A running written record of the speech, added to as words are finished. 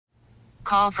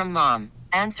Call from mom.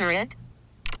 Answer it.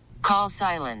 Call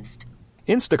silenced.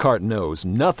 Instacart knows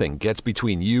nothing gets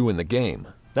between you and the game.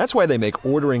 That's why they make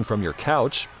ordering from your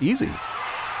couch easy.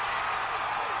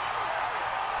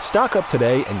 Stock up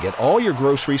today and get all your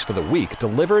groceries for the week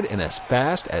delivered in as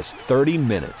fast as 30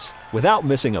 minutes without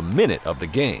missing a minute of the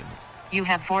game. You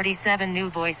have 47 new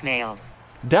voicemails.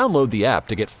 Download the app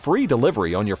to get free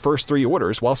delivery on your first 3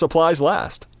 orders while supplies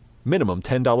last. Minimum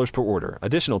 $10 per order.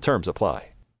 Additional terms apply.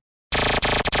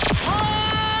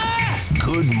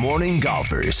 Good morning,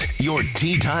 golfers. Your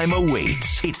tee time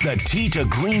awaits. It's the Tee to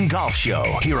Green Golf Show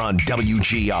here on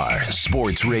WGR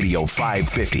Sports Radio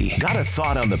 550. Got a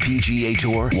thought on the PGA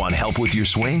Tour? Want help with your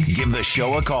swing? Give the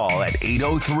show a call at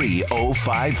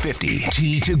 803-0550.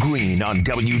 Tee to Green on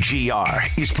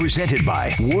WGR is presented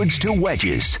by Woods to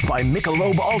Wedges, by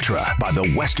Michelob Ultra, by the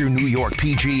Western New York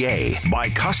PGA, by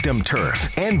Custom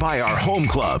Turf, and by our home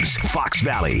clubs, Fox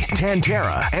Valley,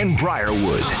 Tantera, and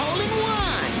Briarwood.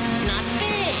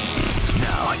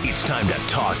 Now it's time to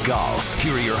talk golf.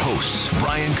 Here are your hosts,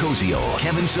 Brian Koziol,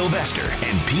 Kevin Sylvester,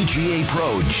 and PGA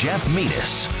Pro Jeff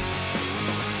Metis.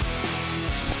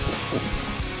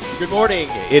 Good morning.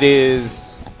 It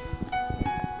is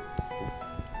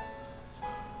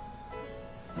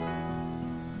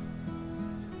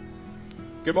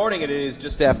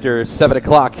just after 7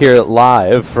 o'clock here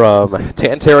live from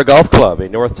Tantera Golf Club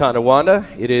in North Tonawanda.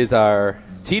 It is our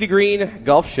Tee to Green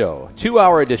Golf Show,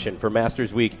 2-hour edition for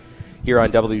Masters Week here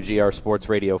on WGR Sports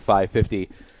Radio 550.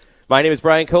 My name is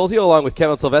Brian Koziol, along with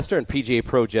Kevin Sylvester and PGA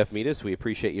Pro Jeff Metis. We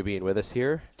appreciate you being with us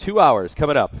here. 2 hours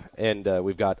coming up, and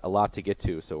we've got a lot to get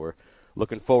to, so we're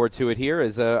looking forward to it here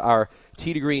as our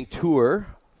Tee to Green tour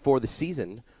for the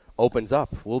season opens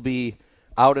up. We'll be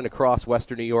out and across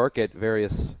Western New York at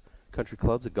various country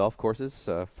clubs and golf courses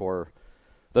for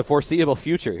the foreseeable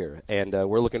future here, and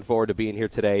we're looking forward to being here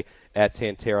today at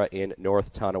Tantera in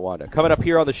North Tonawanda. Coming up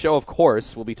here on the show, of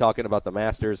course, we'll be talking about the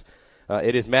Masters.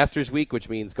 It is Masters Week, which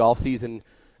means golf season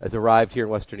has arrived here in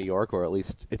Western New York, or at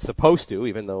least it's supposed to,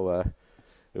 even though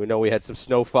we know we had some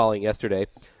snow falling yesterday.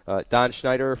 Don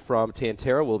Schneider from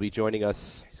Tantera will be joining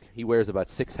us. He wears about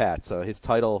 6 hats. His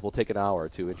title will take an hour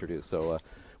to introduce, so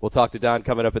we'll talk to Don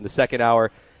coming up in the second hour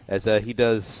as he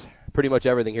does pretty much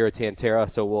everything here at Tantera.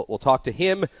 So we'll talk to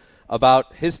him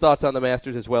about his thoughts on the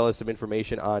Masters as well as some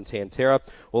information on Tantera.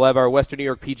 We'll have our Western New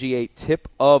York PGA Tip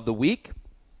of the Week.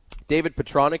 David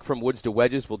Petronic from Woods to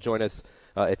Wedges will join us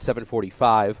at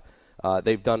 7:45.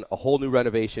 They've done a whole new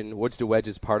renovation. Woods to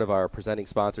Wedges, part of our presenting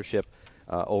sponsorship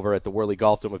over at the Worley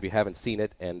Golf Dome if you haven't seen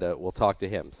it, and we'll talk to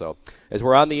him. So as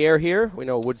we're on the air here, we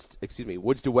know Woods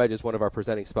to Wedges, one of our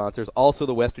presenting sponsors. Also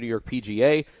the Western New York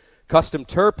PGA, Custom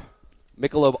Turf,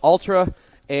 Michelob Ultra,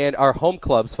 and our home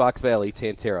clubs, Fox Valley,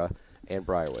 Tantera, and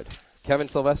Briarwood. Kevin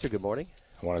Sylvester, good morning.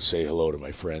 I want to say hello to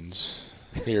my friends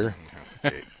here.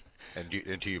 And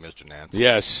to you, Mr. Nance.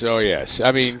 Yes, oh yes.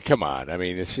 I mean, come on. I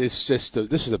mean, it's just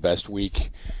this is the best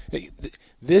week.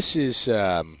 This is,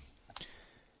 I'm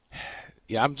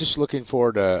just looking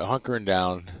forward to hunkering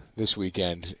down this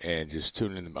weekend and just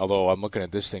tuning in. Although I'm looking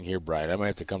at this thing here, Brian, I might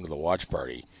have to come to the watch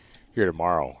party here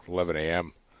tomorrow, 11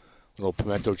 a.m., little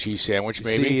pimento cheese sandwich,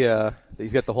 maybe. See,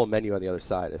 he's got the whole menu on the other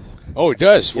side. Oh, it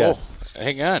does? Yes. Well,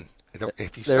 hang on.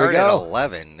 If you start at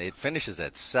 11, it finishes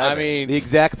at 7. I mean, the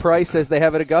exact price as they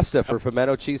have at Augusta for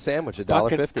pimento cheese sandwich,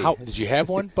 $1.50. Did you have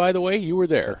one, by the way? You were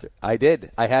there. I did.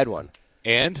 I had one.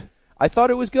 And? I thought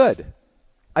it was good.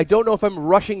 I don't know if I'm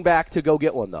rushing back to go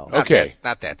get one, though. Okay.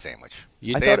 Not that sandwich.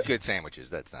 They have good sandwiches.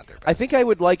 That's not their best. I think I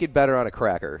would like it better on a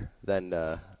cracker than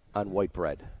on white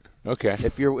bread. Okay.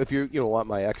 If you want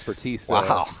my expertise.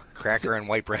 Wow. Cracker and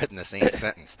white bread in the same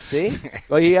sentence. See?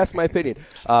 Well, he asked my opinion.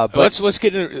 But let's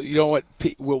get into, you know what,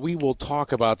 we will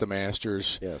talk about the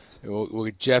Masters. Yes. We'll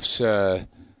get Jeff's,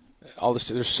 all this,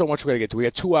 there's so much we got to get to. We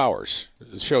had 2 hours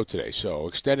of the show today, so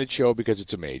extended show because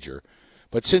it's a major.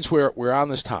 But since we're on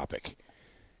this topic,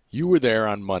 you were there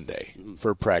on Monday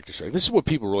for practice. This is what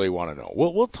people really want to know.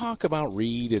 We'll talk about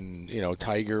Reed and,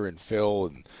 Tiger and Phil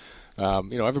and,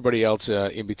 everybody else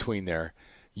in between there.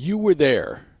 You were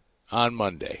there on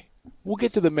Monday. We'll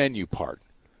get to the menu part.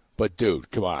 But, dude,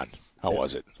 come on. How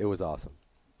was it? It was awesome.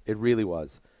 It really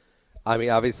was. I mean,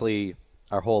 obviously,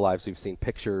 our whole lives we've seen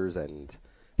pictures and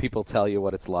people tell you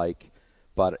what it's like.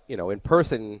 But, in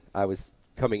person, I was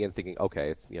coming in thinking, okay,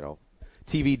 it's,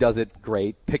 TV does it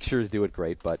great. Pictures do it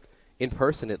great. But in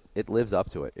person, it lives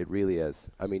up to it. It really is.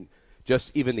 I mean,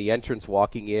 just even the entrance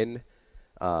walking in,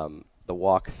 the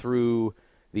walk through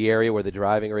the area where the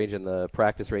driving range and the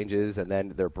practice range is, and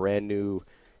then their brand new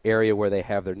area where they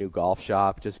have their new golf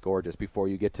shop, just gorgeous, before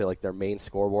you get to like their main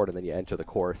scoreboard and then you enter the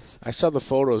course. I saw the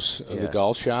photos of the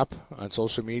golf shop on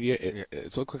social media.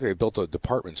 It looked like they built a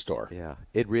department store. Yeah,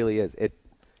 it really is.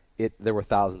 There were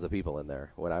thousands of people in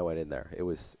there when I went in there. It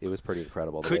was pretty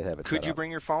incredible. Could you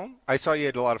bring your phone? I saw you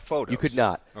had a lot of photos. You could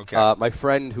not. Okay. My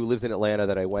friend who lives in Atlanta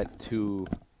that I went to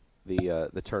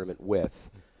the tournament with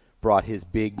brought his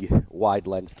big wide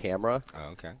lens camera. Oh,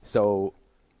 okay. So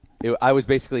I was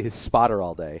basically his spotter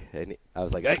all day, and I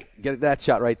was like, "Hey, get that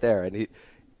shot right there," and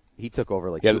he took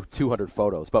over like 200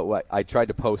 photos. But I tried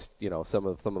to post, some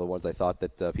of the ones I thought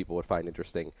that people would find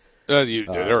interesting. They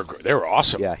were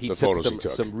awesome. Yeah, he took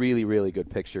some really, really good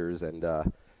pictures, and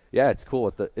it's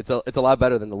cool. It's a lot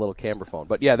better than the little camera phone.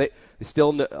 But yeah, they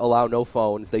still allow no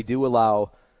phones. They do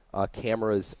allow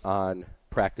cameras on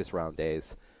practice round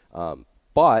days.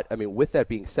 But I mean, with that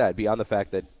being said, beyond the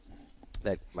fact that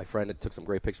my friend took some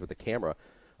great pictures with the camera,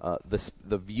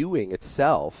 the viewing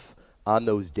itself on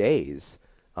those days,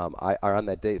 on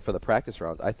that day for the practice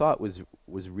rounds, I thought was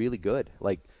really good.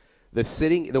 Like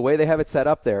the way they have it set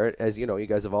up there, as you know, you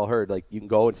guys have all heard, like you can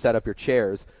go and set up your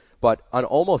chairs, but on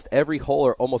almost every hole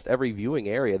or almost every viewing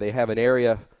area, they have an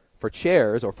area for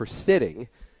chairs or for sitting,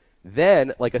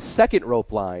 then like a second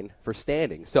rope line for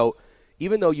standing. So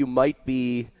even though you might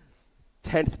be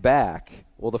 10th back,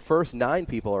 well, the first 9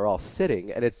 people are all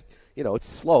sitting, and it's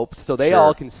sloped, so they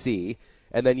all can see.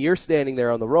 And then you're standing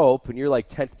there on the rope, and you're like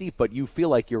 10th deep, but you feel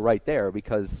like you're right there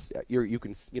because you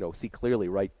can see clearly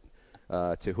right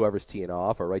to whoever's teeing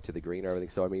off or right to the green or everything.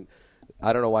 So I mean,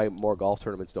 I don't know why more golf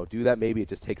tournaments don't do that. Maybe it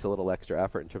just takes a little extra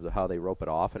effort in terms of how they rope it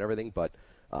off and everything. But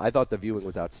I thought the viewing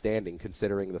was outstanding,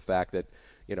 considering the fact that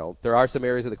there are some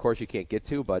areas of the course you can't get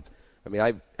to, but I mean,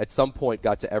 I at some point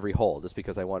got to every hole just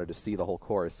because I wanted to see the whole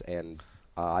course, and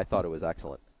I thought it was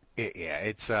excellent.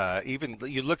 It's even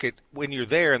you look at when you're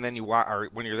there and then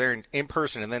when you're there in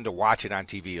person and then to watch it on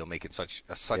TV, it'll make it such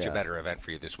a better event for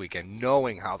you this weekend.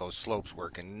 Knowing how those slopes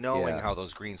work and knowing how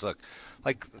those greens look,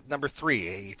 like number 3,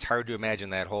 it's hard to imagine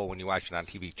that hole when you watch it on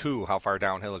TV. 2, how far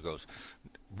downhill it goes.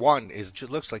 1 just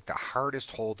looks like the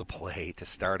hardest hole to play to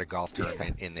start a golf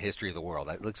tournament in the history of the world.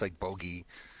 It looks like bogey.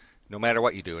 No matter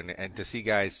what you do, and to see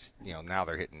guys, now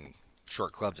they're hitting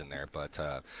short clubs in there. But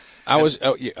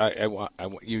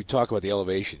you talk about the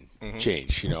elevation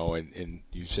change, and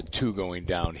you said 2 going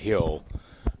downhill.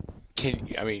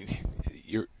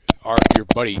 Your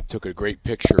buddy took a great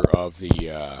picture of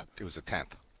the. It was a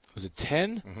 10th. Was it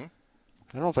 10? Mm-hmm.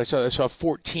 I don't know if I saw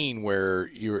 14 where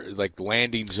you're like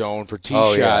landing zone for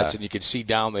tee shots, and you could see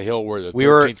down the hill where the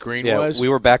 13th green was. We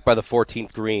were back by the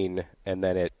 14th green, and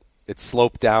then it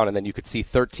sloped down, and then you could see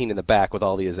 13 in the back with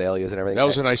all the azaleas and everything. That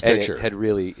was a nice picture. It had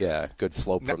really, good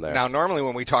slope from there. Now, normally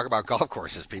when we talk about golf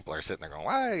courses, people are sitting there going,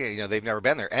 "Why?" They've never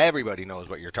been there. Everybody knows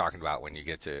what you're talking about when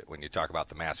you talk about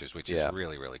the Masters, which is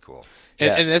really, really cool.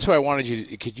 And that's why I wanted you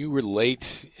to. Could you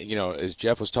relate? As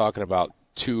Jeff was talking about,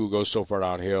 2 goes so far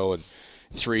downhill, and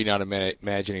 3 not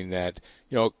imagining that.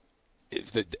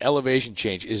 If the elevation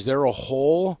change, is there a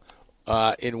hole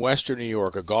in Western New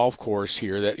York, a golf course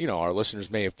here that our listeners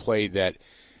may have played, that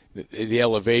the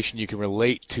elevation you can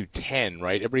relate to 10,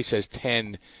 right? Everybody says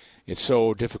 10. It's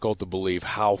so difficult to believe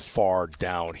how far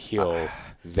downhill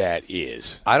that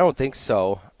is. I don't think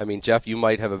so. I mean, Jeff, you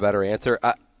might have a better answer.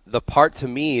 The part to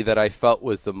me that I felt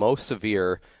was the most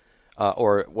severe,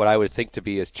 or what I would think to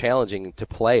be as challenging to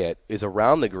play it, is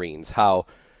around the greens. How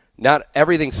not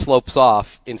everything slopes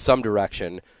off in some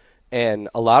direction, and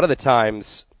a lot of the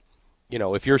times,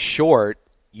 if you're short,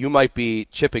 you might be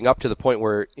chipping up to the point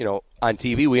where, on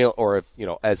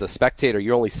TV as a spectator,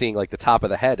 you're only seeing like the top of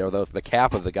the head or the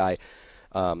cap of the guy.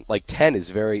 Like 10 is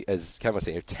very, as Kevin was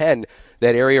saying, 10,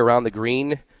 that area around the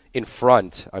green in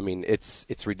front, I mean,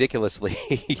 it's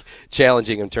ridiculously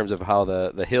challenging in terms of how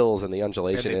the hills and the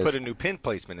undulation is. And they put a new pin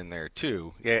placement in there,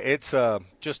 too. Yeah, it's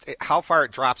just how far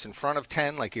it drops in front of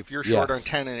 10. Like if you're short on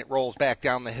 10 and it rolls back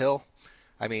down the hill,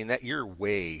 I mean, that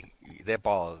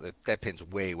pin's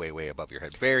way, way, way above your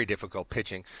head. Very difficult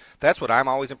pitching. That's what I'm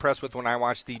always impressed with when I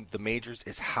watch the majors,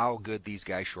 is how good these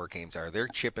guys' short games are. They're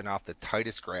chipping off the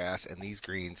tightest grass, and these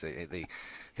greens,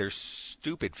 they're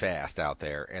stupid fast out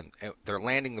there, and they're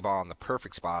landing the ball in the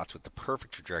perfect spots with the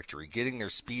perfect trajectory, getting their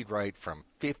speed right from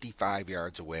 55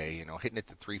 yards away, hitting it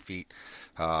to 3 feet.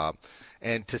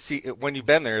 And to see, when you've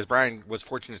been there, as Brian was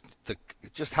fortunate,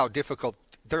 just how difficult.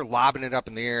 They're lobbing it up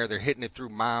in the air. They're hitting it through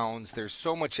mounds. There's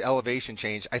so much elevation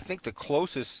change. I think the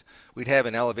closest we'd have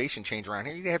an elevation change around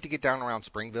here, you'd have to get down around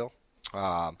Springville.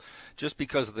 Just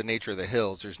because of the nature of the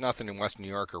hills, there's nothing in West New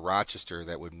York or Rochester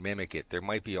that would mimic it. There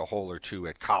might be a hole or two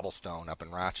at Cobblestone up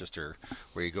in Rochester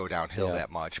where you go downhill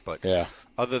that much, but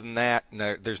other than that,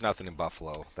 there's nothing in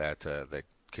Buffalo that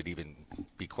could even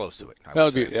be close to it.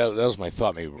 That was my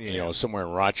thought. Maybe somewhere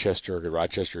in Rochester.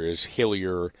 Rochester is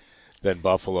hillier than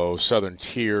Buffalo. Southern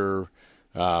Tier.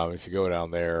 If you go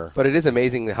down there. But it is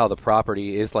amazing how the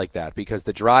property is like that, because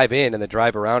the drive in and the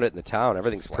drive around it in the town,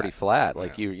 everything's pretty flat.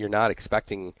 Like you're not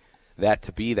expecting that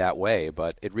to be that way,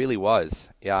 but it really was.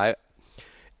 Yeah,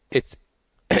 it's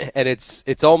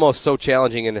almost so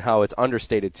challenging in how it's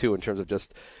understated too, in terms of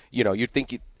just, you'd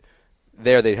think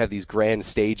they'd have these grand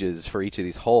stages for each of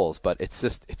these holes, but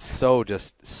it's so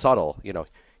just subtle.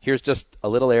 Here's just a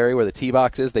little area where the tee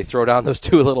box is. They throw down those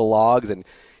two little logs, and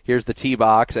here's the tee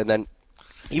box, and then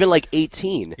even like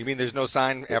 18. You mean there's no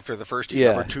sign after the first tee,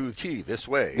 number 2 tee, this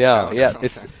way? No,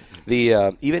 it's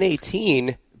the even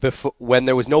 18 before, when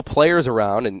there was no players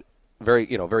around and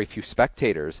very few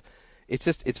spectators. It's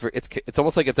just it's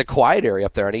almost like it's a quiet area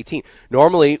up there on 18.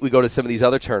 Normally we go to some of these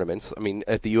other tournaments. I mean,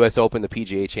 at the U.S. Open, the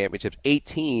PGA Championships,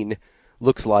 18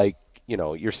 looks like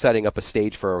you're setting up a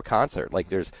stage for a concert. Like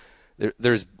there's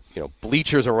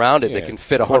bleachers around it that can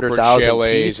fit 100,000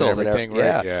 people and everything.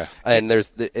 Right? Yeah. And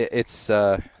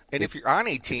and if you're on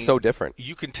 18, it's so different.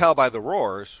 You can tell by the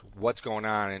roars what's going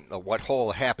on and what hole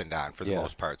it happened on for the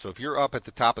most part. So if you're up at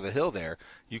the top of the hill there,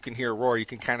 you can hear a roar. You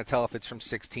can kind of tell if it's from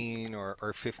 16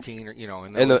 or 15 or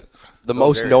And the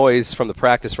most areas. Noise from the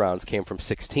practice rounds came from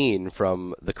 16,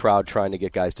 from the crowd trying to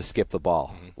get guys to skip the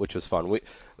ball, which was fun.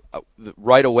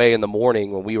 Right away in the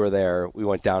morning when we were there, we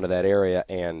went down to that area,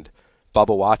 and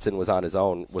Bubba Watson was on his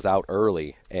own, was out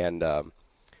early, and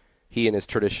he in his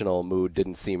traditional mood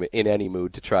didn't seem in any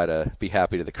mood to try to be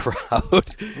happy to the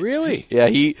crowd. Really? Yeah,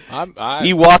 he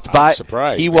walked by.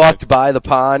 Surprised, he walked by the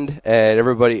pond, and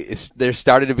there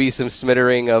started to be some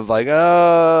smattering of like,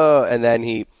 oh, and then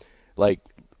he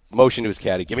motioned to his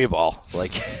caddy, give me a ball.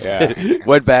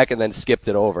 Went back and then skipped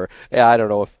it over. Yeah, I don't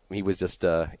know if he was just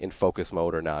in focus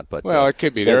mode or not, but it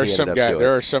could be. There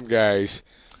are some guys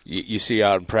you see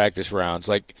out in practice rounds,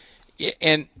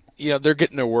 and they're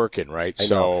getting their work in, right? I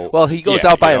know. Well, he goes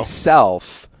out by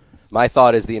himself. My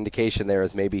thought is the indication there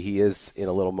is maybe he is in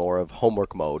a little more of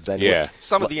homework mode than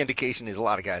Some of the indication is a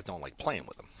lot of guys don't like playing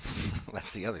with him.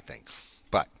 That's the other thing.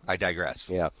 But I digress.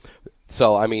 Yeah.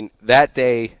 So I mean, that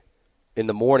day in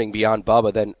the morning, beyond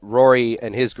Bubba, then Rory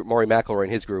McIlroy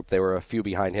and his group, they were a few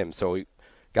behind him, so we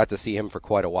got to see him for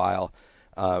quite a while,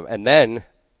 and then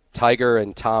Tiger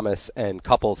and Thomas and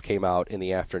Couples came out in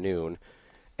the afternoon,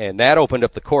 and that opened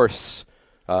up the course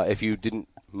if you didn't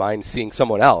mind seeing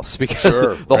someone else,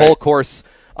 because the whole course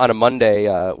on a Monday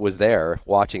was there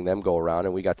watching them go around,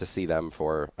 and we got to see them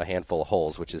for a handful of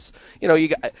holes, which is,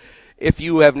 if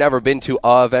you have never been to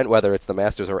an event, whether it's the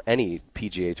Masters or any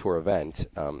PGA Tour event,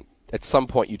 at some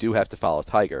point you do have to follow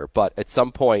Tiger, but at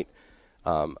some point,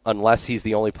 unless he's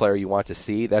the only player you want to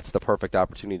see, that's the perfect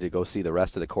opportunity to go see the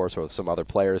rest of the course or some other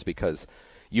players, because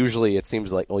usually it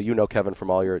seems like, well, Kevin, from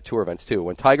all your tour events too,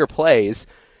 when Tiger plays,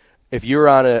 if you're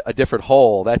on a different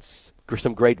hole, that's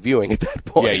some great viewing at that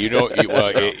point. Yeah,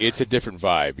 it's a different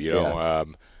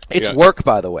vibe. It's work,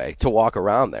 by the way, to walk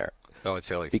around there. Oh, it's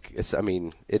silly. Because, I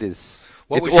mean, it is.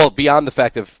 Beyond the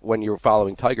fact of when you're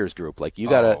following Tiger's group, like you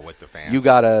gotta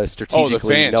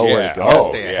strategically know where to go.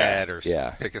 Stay ahead or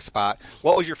pick a spot.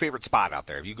 What was your favorite spot out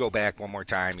there? If you go back one more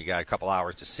time, you got a couple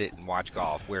hours to sit and watch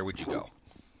golf. Where would you go?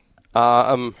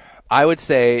 I would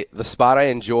say the spot I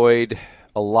enjoyed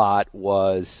a lot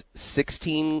was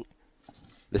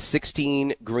the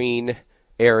 16 green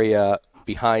area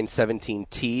behind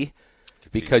 17T.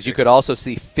 Because you could also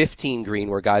see 15 green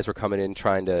where guys were coming in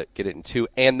trying to get it in 2.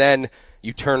 And then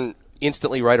you turn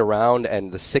instantly right around,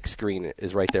 and the 6th green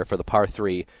is right there for the par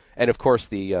 3. And, of course,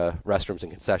 the restrooms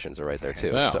and concessions are right there,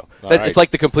 too. Wow. So it's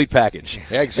like the complete package.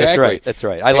 Yeah, exactly. That's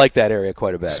right. I like that area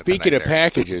quite a bit. Speaking of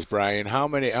packages, Brian, how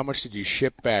much did you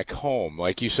ship back home?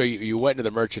 You went into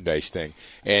the merchandise thing,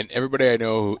 and everybody I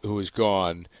know who was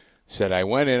gone said, I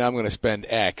went in, I'm going to spend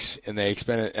X, and they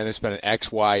spent an X,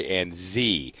 Y, and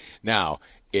Z. Now,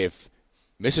 if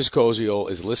Mrs. Koziol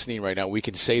is listening right now, we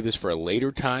can save this for a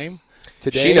later time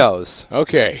today. She knows.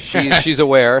 Okay. She's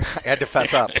aware. I had to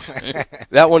fess up.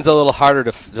 That one's a little harder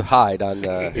to hide on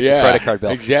the credit card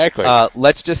bill. Exactly.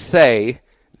 Let's just say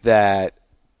that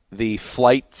the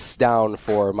flights down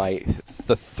for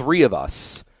the 3 of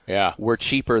us were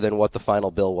cheaper than what the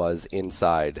final bill was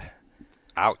inside.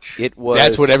 Ouch.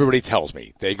 That's what everybody tells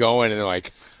me. They go in and they're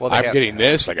like, I'm getting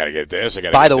this, I got to get this, I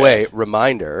got to get this. By the way,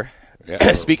 reminder,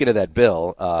 Yeah. Speaking of that,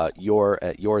 Bill,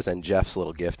 yours and Jeff's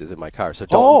little gift is in my car, so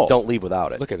don't leave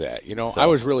without it. Look at that. So, I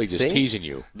was really just see? teasing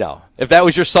you. No, if that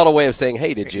was your subtle way of saying,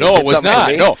 "Hey, did you?" No, get it was something for not.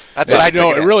 me? No, That's what I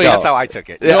took it. Really, That's how I took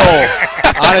it. No,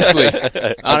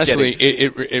 honestly,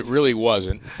 it really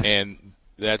wasn't, and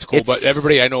that's cool. But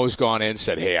everybody I know has gone in and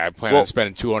said, "Hey, I plan on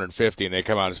spending $250," and they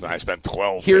come out and say, "I spent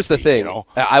 $1,250." Here's the thing. You know?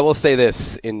 I will say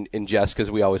this in jest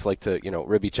because we always like to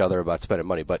rib each other about spending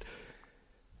money, but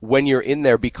when you're in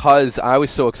there, because I was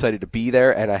so excited to be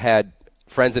there, and I had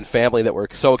friends and family that were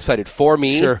so excited for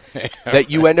me, Sure.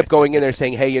 that you end up going in there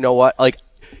saying, "Hey, you know what? Like,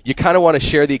 you kind of want to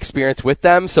share the experience with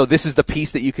them. So this is the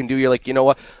piece that you can do. You're like, you know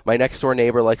what? My next door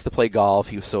neighbor likes to play golf.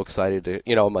 He was so excited to,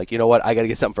 I'm like, you know what? I got to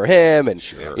get something for him. And,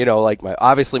 like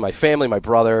obviously my family, my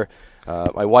brother,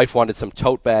 my wife wanted some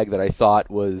tote bag that I thought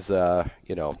was,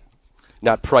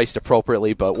 not priced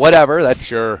appropriately, but whatever.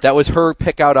 That was her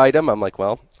pick out item. I'm like,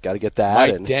 well, got to get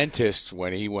that. My dentist,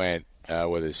 when he went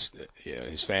with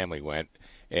his family went,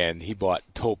 and he bought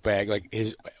tote bag, like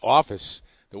his office,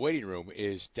 the waiting room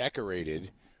is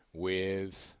decorated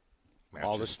with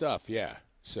all the stuff. Yeah,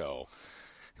 so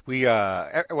we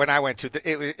when I went to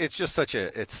it's just such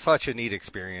a neat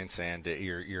experience, and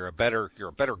you're a better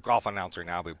golf announcer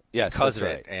now because of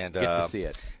it, and get to see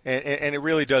it, and it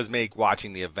really does make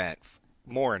watching the event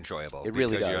more enjoyable. It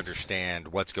really because does. You understand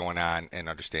what's going on and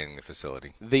understanding the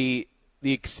facility.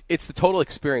 It's the total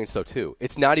experience though too.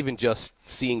 It's not even just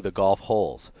seeing the golf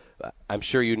holes. I'm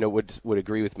sure would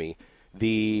agree with me.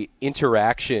 The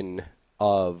interaction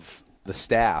of the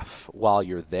staff while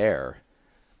you're there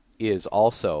is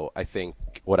also, I think,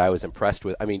 what I was impressed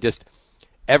with. I mean, just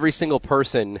every single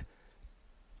person,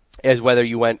 as whether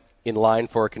you went in line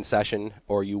for a concession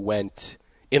or you went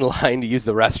in line to use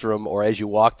the restroom, or as you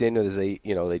walked in, as they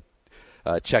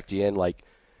checked you in, like,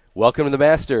 welcome to the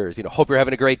Masters. Hope you're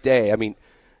having a great day. I mean,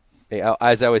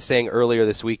 as I was saying earlier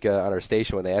this week on our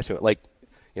station when they asked me, like,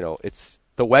 it's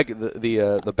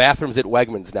the bathrooms at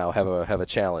Wegmans now have a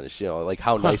challenge. Like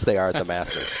how nice they are at the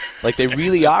Masters. Like they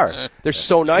really are. They're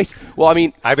so nice. Well, I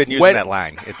mean, I've been using that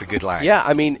line. It's a good line. Yeah,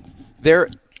 I mean, they're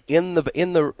in the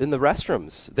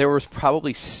restrooms. There was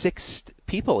probably 6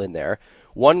 people in there.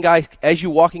 One guy, as you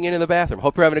walking into the bathroom,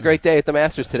 hope you're having a great day at the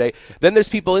Masters today. Then there's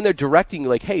people in there directing you,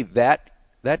 like, hey, that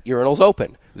urinal's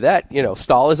open. That,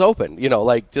 stall is open.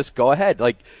 Like, just go ahead.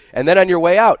 Like, and then on your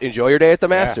way out, enjoy your day at the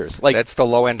Masters. Yeah, like, that's the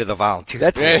low end of the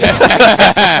volunteer.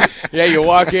 Yeah, you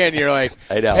walk in, you're like,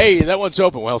 I know. Hey, that one's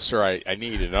open. Well, sir, I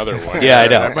need another one. Yeah, I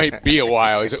know. It might be a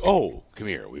while. He's like, oh, come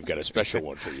here. We've got a special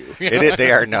one for you.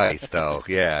 They are nice, though.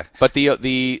 Yeah. But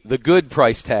the good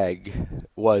price tag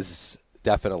was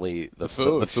definitely the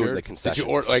food, sure. The concessions. Did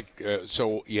you order,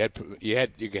 so you had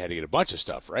to get a bunch of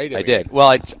stuff, right? I did.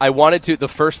 Well, I wanted to. The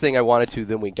first thing I wanted to,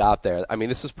 then we got there. I mean,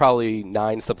 this was probably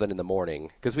 9-something in the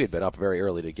morning because we had been up very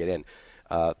early to get in.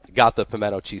 Got the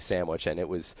pimento cheese sandwich, and it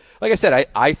was, like I said,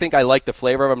 I think I liked the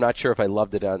flavor of it. I'm not sure if I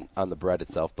loved it on the bread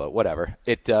itself, but whatever.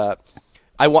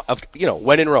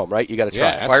 When in Rome, right? You got to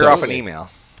try. Yeah, fire off an email.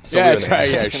 That's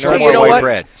right. Yeah, sure. No more white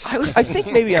bread. I think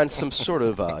maybe on some sort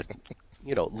of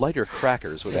lighter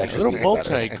crackers would actually a little be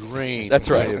multi-grain. That's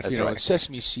right. That's right.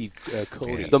 Sesame seed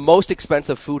coating. The most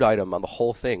expensive food item on the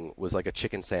whole thing was like a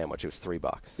chicken sandwich. It was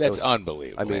 $3. That's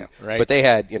unbelievable. I mean, right? But they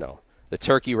had the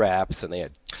turkey wraps, and they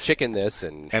had chicken this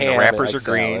and the ham wrappers and are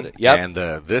green. salad. Yep. And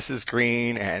this is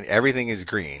green, and everything is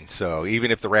green. So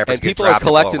even if the wrappers and get people dropped,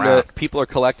 are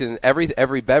collecting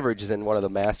every beverage is in one of the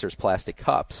Masters plastic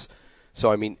cups.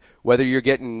 So I mean, whether you're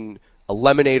getting a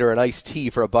lemonade or an iced tea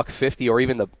for $1.50, or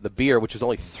even the beer, which was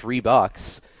only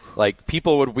 $3, like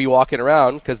people would be walking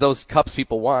around because those cups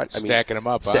people want. Stacking them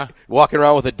up, walking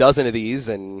around with a dozen of these.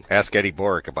 And ask Eddie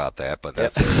Boric about that. But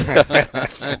that's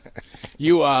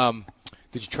you.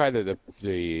 Did you try the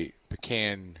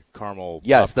pecan caramel?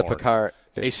 Yes, popcorn? the pecan.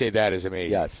 They say that is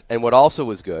amazing. Yes, and what also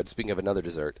was good, speaking of another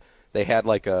dessert, they had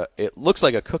it looks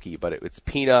like a cookie, but it's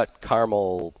peanut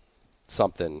caramel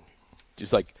something,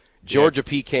 just like Georgia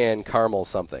pecan caramel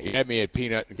something. You had me at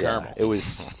peanut and caramel.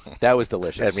 That was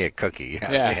delicious. had me a cookie.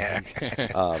 Yes,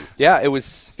 yeah.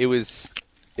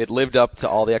 It lived up to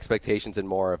all the expectations and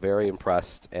more. Very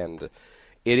impressed, and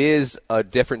it is a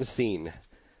different scene.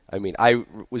 I mean, I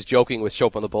was joking with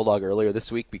Chopin the Bulldog earlier this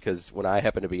week because when I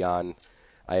happened to be on,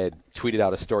 I had tweeted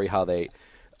out a story how the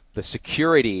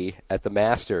security at the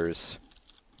Masters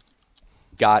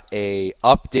got a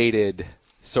updated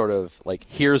sort of like,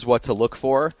 here's what to look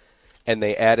for, and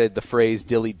they added the phrase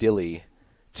dilly dilly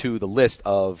to the list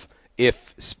of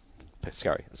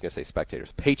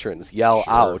patrons yell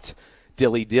out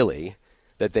dilly dilly,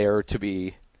 that they are to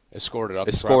be Escorted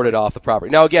off the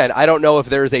property. Now, again, I don't know if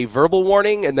there's a verbal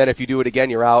warning, and then if you do it again,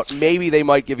 you're out. Maybe they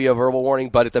might give you a verbal warning,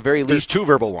 but at the very There's least, 2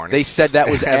 verbal warnings. They said that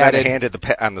was and added. then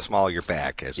handed on the small of your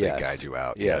back as they guide you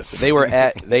out. Yes.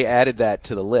 They added that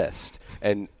to the list,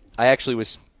 and I actually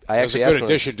was. It's a good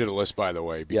addition to the list, by the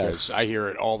way, because I hear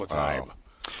it all the time.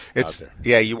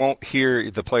 You won't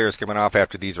hear the players coming off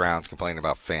after these rounds complaining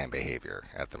about fan behavior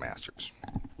at the Masters.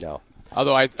 No.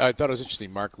 Although I thought it was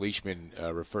interesting, Mark Leishman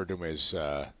referred to him as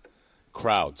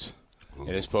crowds. Ooh. And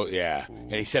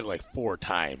and he said it like 4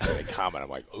 times in a comment. I'm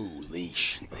like, ooh,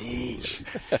 leash.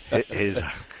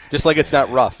 Just like it's not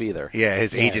rough either. Yeah,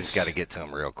 his agent's got to get to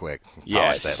him real quick.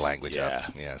 Polish that language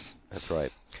up. Yes. That's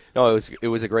right. No, it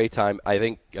was a great time. I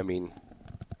think,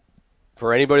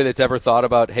 for anybody that's ever thought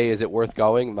about, hey, is it worth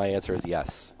going? My answer is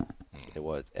yes. It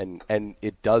was. And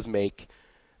it does make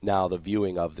now the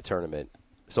viewing of the tournament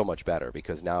so much better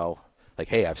because now, like,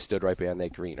 hey, I've stood right behind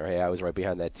that green, or hey, I was right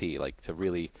behind that tee, like, to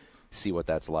really see what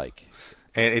that's like.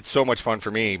 And it's so much fun for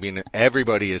me. I mean,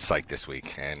 everybody is psyched this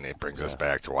week, and it brings us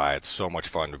back to why it's so much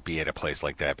fun to be at a place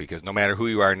like that because no matter who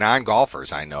you are,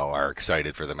 non-golfers, I know, are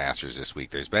excited for the Masters this week.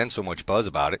 There's been so much buzz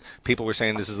about it. People were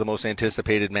saying this is the most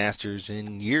anticipated Masters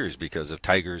in years because of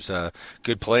Tiger's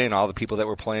good play and all the people that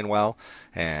were playing well.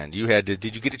 And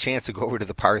did you get a chance to go over to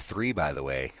the par 3, by the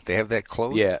way? They have that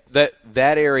closed? Yeah, that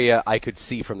area I could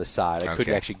see from the side. I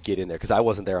couldn't actually get in there because I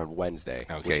wasn't there on Wednesday.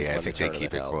 Okay, I think they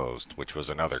keep it closed, which was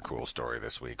another cool story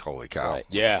this week. Holy cow. Right.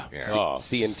 Yeah.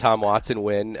 Seeing Tom Watson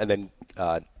win and then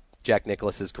Jack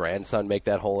Nicklaus's grandson make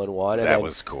that hole-in-one. And that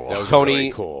was cool. That was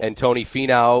Tony cool. And Tony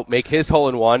Finau make his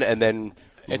hole-in-one and then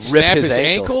snap his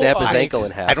ankle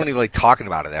in half. I don't even like talking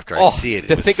about it after I see it.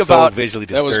 To think about visually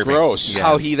disturbing. That was gross.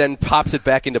 How he then pops it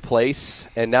back into place,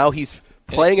 and now he's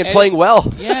playing playing well.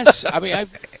 Yes, I mean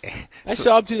I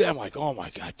saw him do that. I'm like, oh my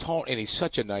God, Tony, and he's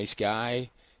such a nice guy,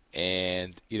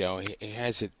 and he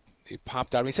has it. It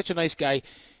popped out. I mean, he's such a nice guy.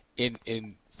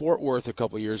 In Fort Worth a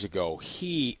couple of years ago,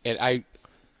 he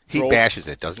bashes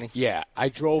it, doesn't he? Yeah, I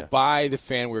drove by the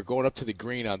fan. We were going up to the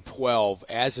green on 12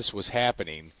 as this was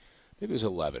happening. Maybe it was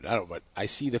 11. I don't know, but I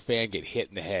see the fan get hit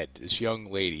in the head, this young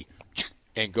lady,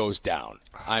 and goes down.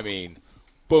 I mean,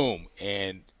 boom.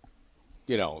 And,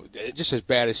 just as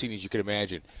bad a scene as you could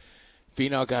imagine.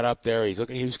 Finau got up there.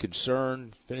 He was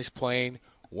concerned, finished playing,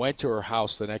 went to her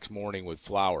house the next morning with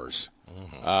flowers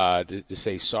to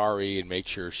say sorry and make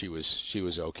sure she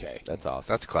was okay. That's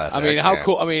awesome. That's classic.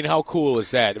 I mean, how cool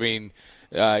is that? I mean,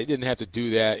 he didn't have to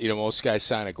do that. Most guys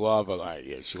sign a glove.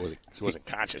 She wasn't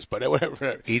conscious, but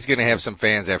whatever. He's going to have some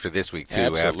fans after this week too.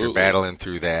 Absolutely. After battling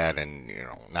through that, and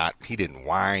he didn't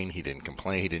whine, he didn't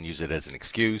complain, he didn't use it as an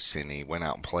excuse, and he went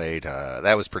out and played.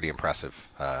 That was pretty impressive.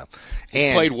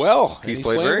 He played well. He's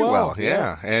played very well.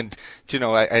 Yeah, and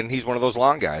and he's one of those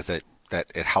long guys that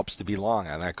it helps to be long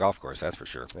on that golf course, that's for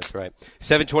sure. That's right.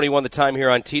 7:21 the time here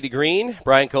on Tee to Green.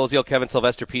 Brian Koziel, Kevin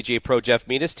Sylvester, PGA Pro Jeff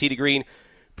Metis. Tee to Green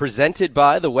presented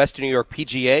by the Western New York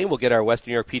PGA. We'll get our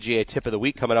Western New York PGA tip of the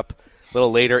week coming up a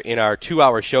little later in our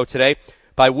 2-hour show today.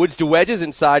 By Woods to Wedges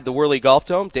inside the Worley Golf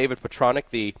Dome. David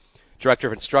Petronic, the Director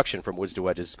of Instruction from Woods to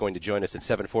Wedges, is going to join us at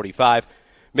 7:45.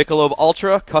 Michelob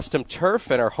Ultra, Custom Turf,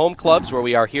 and our home clubs where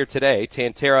we are here today.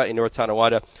 Tantera in North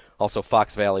Tonawanda, also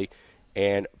Fox Valley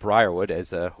and Briarwood.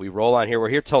 As we roll on here, we're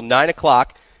here till 9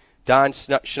 o'clock. Don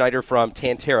Schneider from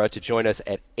Tantera to join us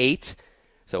at 8.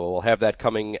 So we'll have that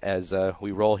coming as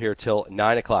we roll here till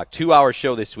 9 o'clock. 2-hour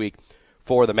show this week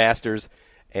for the Masters.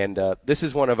 And this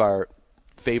is one of our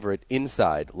favorite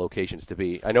inside locations to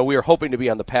be. I know we were hoping to be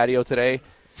on the patio today,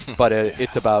 but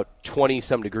it's about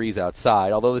 20-some degrees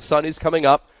outside, although the sun is coming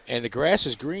up. And the grass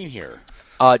is green here.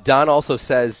 Don also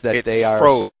says that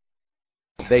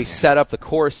they set up the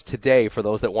course today for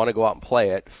those that want to go out and play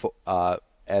it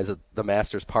as the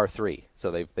Masters par 3.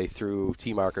 So they threw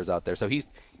tee markers out there. So he's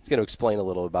going to explain a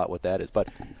little about what that is. But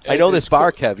I know this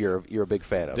bar, Kev, you're a big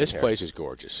fan of. This place is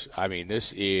gorgeous. I mean,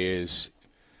 this is,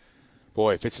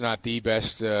 boy, if it's not the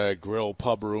best grill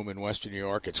pub room in Western New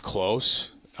York, it's close.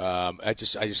 I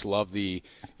just love the,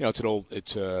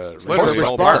 it's a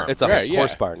refurbished barn. It's a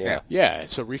horse barn, yeah. Yeah,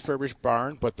 it's a refurbished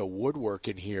barn, but the woodwork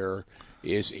in here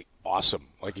is awesome.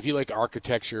 Like if you like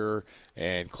architecture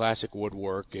and classic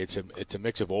woodwork, it's a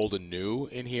mix of old and new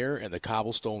in here, and the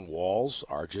cobblestone walls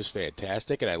are just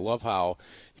fantastic. And I love how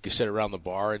you can sit around the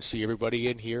bar and see everybody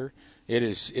in here. It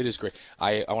is great.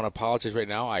 I want to apologize right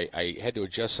now. I had to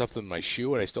adjust something in my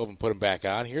shoe, and I still haven't put them back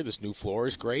on here. This new floor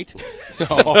is great. So,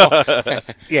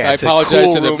 yeah, I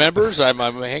apologize to the members. I'm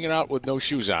hanging out with no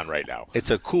shoes on right now. It's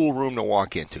a cool room to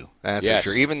walk into. That's for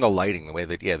sure. Even the lighting, the way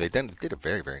that they did a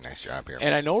very, very nice job here.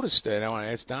 And I noticed that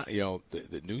it's not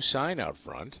the new sign out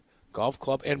front, golf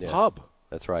club and pub.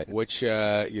 That's right. Which,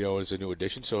 is a new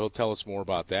addition, so he'll tell us more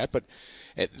about that. But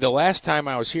the last time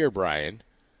I was here, Brian,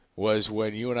 was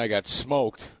when you and I got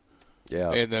smoked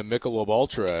in the Michelob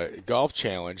Ultra Golf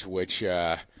Challenge, which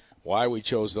why we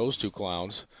chose those two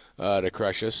clowns to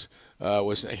crush us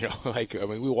was,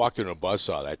 we walked in a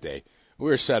buzzsaw that day. We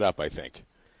were set up, I think.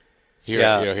 Here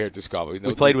at this golf.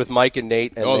 We played with Mike and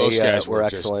Nate, and those guys were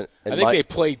excellent. I think they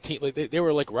played they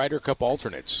were like Ryder Cup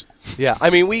alternates. Yeah, I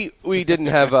mean, we didn't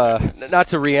have not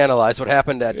to reanalyze what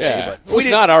happened that day, but it was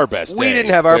not our best day. We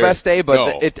didn't have our best day,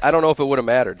 but I don't know if it would have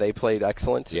mattered. They played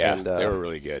excellent. Yeah, and, they were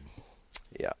really good.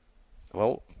 Yeah.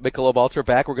 Well, Michelob Ultra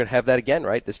back. We're going to have that again,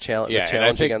 right? This challenge. Yeah, the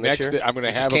challenge and I think again this year. I'm going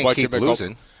to have a bunch of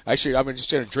Michelob. Actually, I'm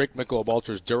just going to drink Michelob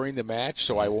Ultras during the match,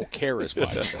 so I won't care as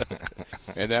much.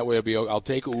 And that way, I'll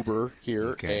take Uber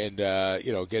here and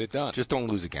get it done. Just don't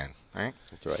lose again, all right?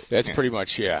 That's right. That's pretty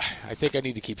much, I think I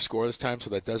need to keep score this time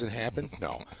so that doesn't happen.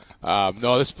 No,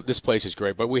 this place is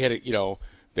great. But we had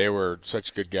they were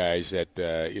such good guys that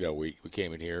we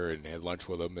came in here and had lunch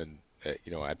with them and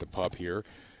at the pub here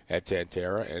at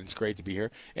Tantera, and it's great to be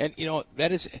here. And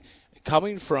that is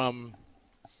coming from.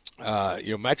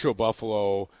 Metro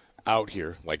Buffalo out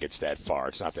here, like it's that far.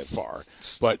 It's not that far.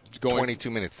 But going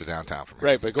 22 minutes to downtown from here.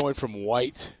 Right, but going from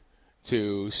white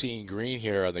to seeing green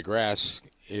here on the grass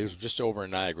is just over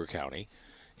in Niagara County,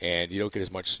 and you don't get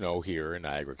as much snow here in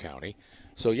Niagara County.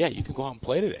 So, you can go out and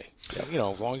play today.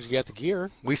 As long as you got the gear.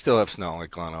 We still have snow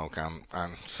at Glen Oak on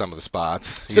some of the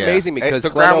spots. It's amazing because the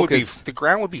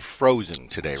ground would be frozen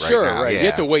today right now. Sure, right. You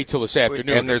have to wait till this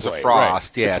afternoon. And there's a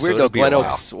frost. Right. Yeah, it's weird though. Glen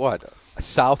Oak's what?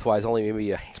 Southwise, only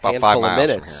maybe a handful of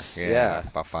minutes. From here. Yeah,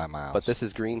 about 5 miles. But this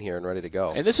is green here and ready to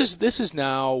go. And this is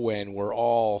now when we're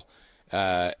all.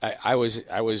 I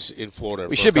was in Florida.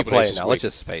 We should be playing now. Let's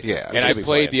just face it. Yeah, and I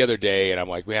played the other day, and I'm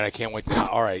like, man, I can't wait.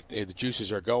 All right, the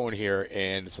juices are going here,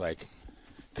 and it's like,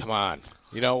 come on,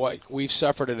 you know what? We've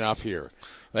suffered enough here.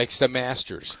 Like it's the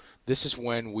Masters. This is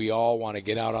when we all want to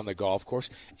get out on the golf course,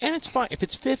 and it's fine. If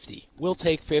it's 50, we'll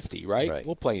take 50, right?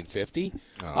 We'll play in 50.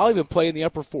 I'll even play in the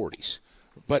upper 40s.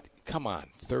 But come on,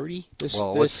 30?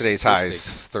 What's today's high? Is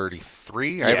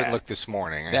 33? I haven't looked this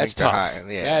morning. That's tough.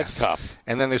 That's tough.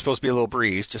 And then there's supposed to be a little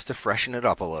breeze just to freshen it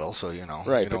up a little, so you don't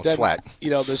sweat.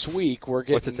 This week we're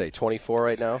getting. What's it say? 24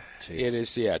 right now. Jeez. It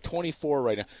is 24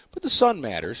 right now. But the sun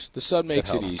matters. The sun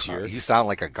makes it easier. You sound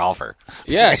like a golfer.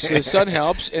 Yes, the sun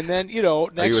helps. And then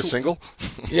next. Are you a single?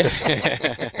 Yeah.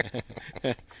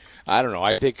 I don't know.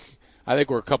 I think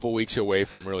we're a couple weeks away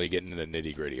from really getting into the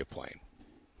nitty gritty of playing.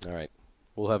 All right.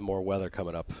 We'll have more weather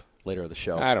coming up later in the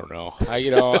show. I don't know.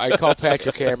 I called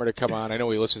Patrick Hammer to come on. I know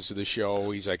he listens to the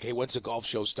show. He's like, hey, when's the golf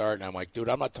show start? And I'm like, dude,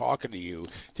 I'm not talking to you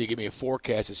till you give me a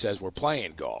forecast that says we're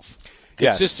playing golf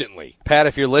consistently. Yes. Pat,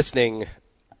 if you're listening,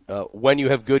 when you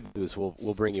have good news,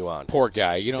 we'll bring you on. Poor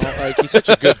guy. He's such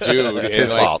a good dude. It's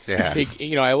his fault. Yeah.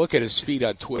 I look at his feet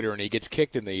on Twitter, and he gets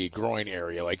kicked in the groin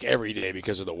area like every day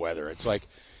because of the weather. It's like,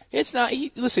 it's not.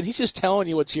 Listen, he's just telling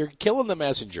you what's here, killing the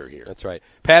messenger here. That's right,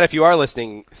 Pat. If you are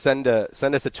listening, send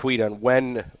us a tweet on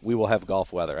when we will have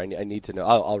golf weather. I need to know.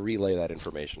 I'll relay that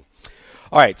information.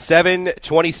 All right,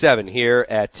 7:27 here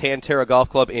at Tantera Golf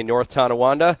Club in North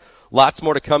Tonawanda. Lots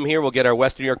more to come here. We'll get our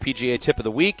Western New York PGA Tip of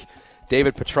the Week.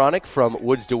 David Petronic from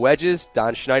Woods to Wedges.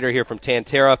 Don Schneider here from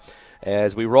Tantera.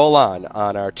 As we roll on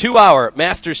our 2-hour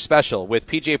Masters special with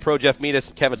PGA Pro Jeff Meadis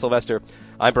and Kevin Sylvester,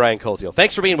 I'm Brian Koziel.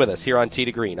 Thanks for being with us here on Tee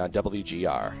to Green on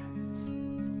WGR.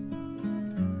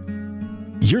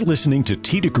 You're listening to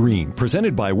Tee to Green,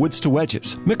 presented by Woods to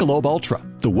Wedges, Michelob Ultra,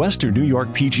 the Western New York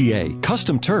PGA,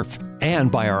 Custom Turf,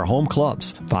 and by our home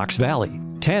clubs, Fox Valley,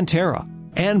 Tantera,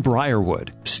 and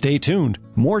Briarwood. Stay tuned.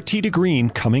 More Tee to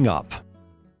Green coming up.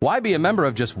 Why be a member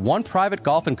of just one private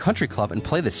golf and country club and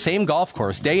play the same golf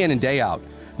course day in and day out?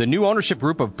 The new ownership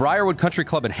group of Briarwood Country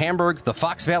Club in Hamburg, the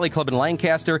Fox Valley Club in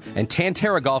Lancaster, and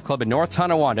Tantera Golf Club in North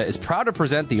Tonawanda is proud to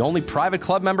present the only private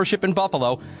club membership in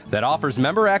Buffalo that offers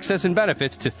member access and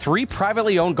benefits to 3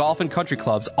 privately owned golf and country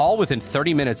clubs, all within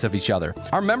 30 minutes of each other.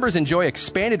 Our members enjoy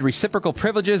expanded reciprocal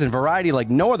privileges and variety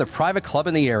like no other private club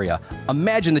in the area.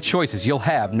 Imagine the choices you'll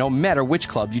have no matter which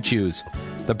club you choose.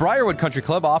 The Briarwood Country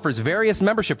Club offers various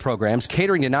membership programs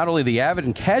catering to not only the avid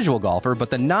and casual golfer, but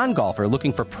the non-golfer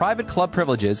looking for private club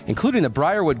privileges, including the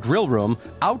Briarwood Grill Room,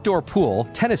 outdoor pool,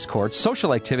 tennis courts,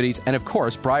 social activities, and of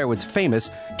course, Briarwood's famous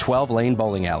 12-lane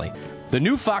bowling alley. The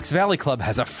new Fox Valley Club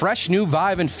has a fresh new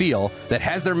vibe and feel that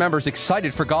has their members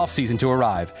excited for golf season to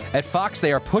arrive. At Fox,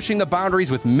 they are pushing the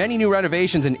boundaries with many new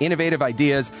renovations and innovative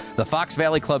ideas. The Fox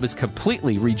Valley Club is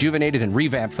completely rejuvenated and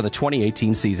revamped for the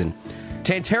 2018 season.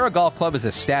 Tantera Golf Club is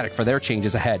ecstatic for their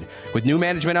changes ahead. With new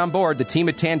management on board, the team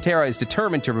at Tantera is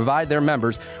determined to provide their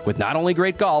members with not only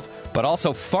great golf, but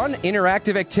also fun,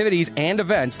 interactive activities and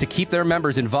events to keep their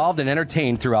members involved and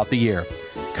entertained throughout the year.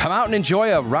 Come out and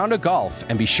enjoy a round of golf,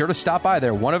 and be sure to stop by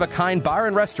their one-of-a-kind bar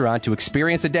and restaurant to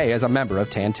experience a day as a member of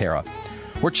Tantera.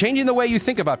 We're changing the way you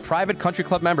think about private country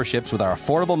club memberships with our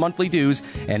affordable monthly dues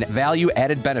and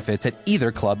value-added benefits at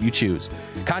either club you choose.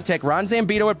 Contact Ron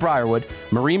Zambito at Briarwood,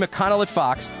 Marie McConnell at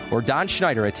Fox, or Don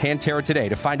Schneider at Tantera today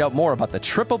to find out more about the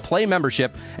Triple Play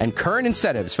membership and current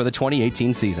incentives for the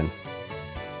 2018 season.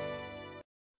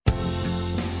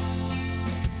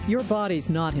 Your body's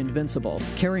not invincible.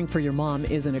 Caring for your mom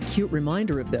is an acute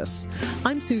reminder of this.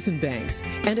 I'm Susan Banks,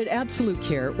 and at Absolute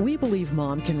Care, we believe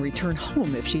mom can return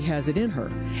home if she has it in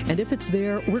her. And if it's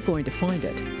there, we're going to find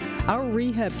it. Our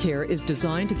rehab care is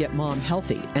designed to get mom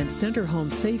healthy and send her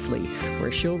home safely,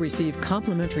 where she'll receive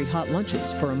complimentary hot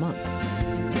lunches for a month.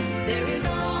 There is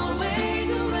always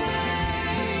a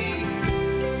way.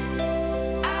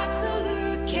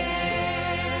 Absolute Care.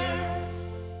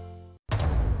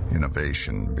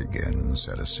 Innovation begins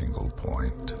at a single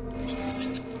point.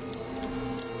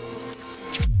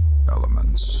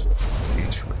 Elements,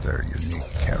 each with their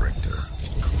unique character.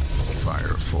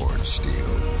 Fire-forged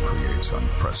steel creates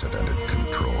unprecedented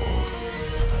control.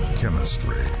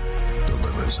 Chemistry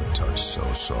delivers a touch so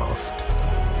soft,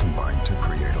 combined to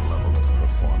create a level of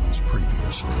performance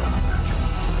previously unimagined.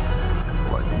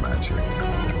 Like magic,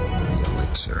 the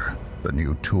Elixir, the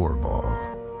new tour ball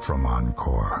from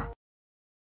Encore.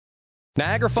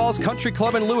 Niagara Falls Country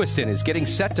Club in Lewiston is getting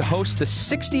set to host the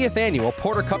 60th annual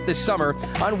Porter Cup this summer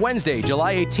on Wednesday,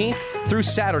 July 18th through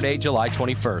Saturday, July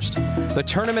 21st. The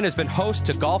tournament has been host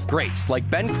to golf greats like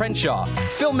Ben Crenshaw,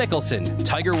 Phil Mickelson,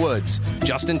 Tiger Woods,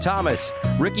 Justin Thomas,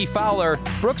 Ricky Fowler,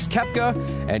 Brooks Koepka,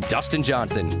 and Dustin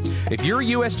Johnson. If your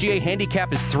USGA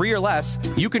handicap is 3 or less,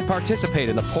 you can participate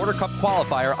in the Porter Cup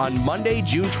qualifier on Monday,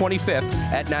 June 25th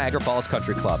at Niagara Falls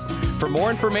Country Club. For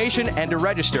more information and to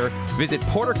register, visit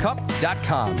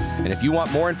portercup.com. And if you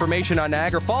want more information on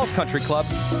Niagara Falls Country Club,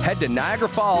 head to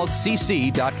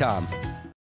niagarafallscc.com.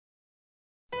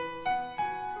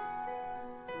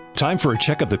 Time for a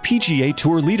check of the PGA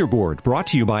Tour leaderboard, brought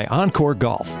to you by Encore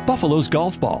Golf, Buffalo's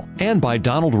Golf Ball, and by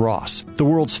Donald Ross, the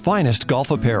world's finest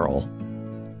golf apparel.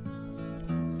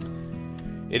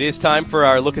 It is time for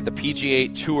our look at the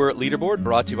PGA Tour leaderboard,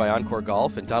 brought to you by Encore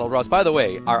Golf and Donald Ross. By the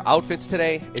way, our outfits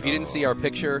today, if you didn't see our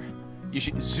picture, you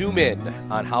should zoom in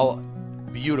on how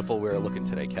beautiful we're looking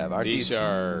today, Kev. Aren't These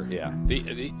are, yeah.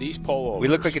 These pullovers. We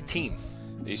look like a team.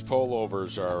 These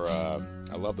pullovers are,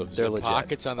 I love the legit.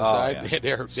 pockets on the side. Yeah.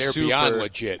 They're Super, beyond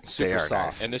legit. Super soft.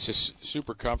 Nice. And this is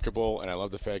super comfortable, and I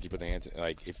love the fact you put the hands,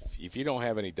 like, if you don't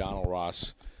have any Donald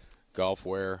Ross golf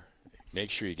wear, make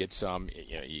sure you get some.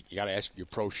 You got to ask your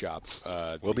pro shop.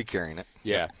 We'll be carrying it.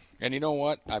 Yeah. And you know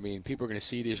what? I mean, people are going to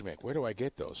see these and be like, where do I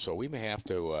get those? So we may have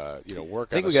to, work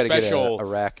I think on we a got to get special. a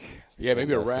rack. Yeah,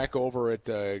 maybe a rack over at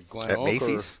Glen At Oak.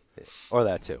 Macy's? Or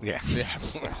that, too. Yeah. Yeah,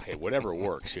 hey, whatever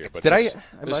works here. But Did this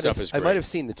I stuff is great. might have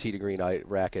seen the Tee to Green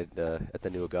rack at the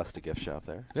new Augusta gift shop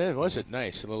there. Yeah, was it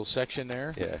nice? A little section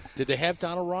there. Yeah. Did they have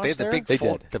Donald Ross They had the there? big,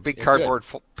 the big Yeah, cardboard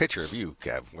picture of you,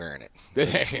 Kev, wearing it.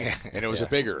 And it was a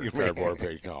bigger cardboard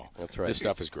picture. No, that's right. This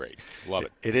stuff is great. Love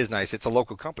it. It is nice. It's a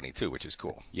local company, too, which is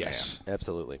cool. Yes. Yeah.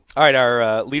 Absolutely. All right,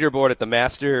 our leaderboard at the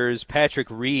Masters, Patrick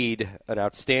Reed, an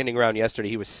outstanding round yesterday.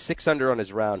 He was 6 under on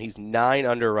his round. He's 9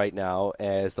 under right now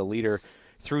as the leader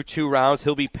through 2 rounds.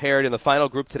 He'll be paired in the final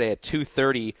group today at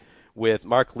 2:30 with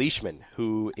Mark Leishman,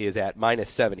 who is at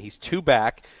 -7. He's 2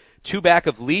 back. 2 back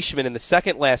of Leishman in the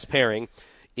second last pairing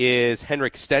is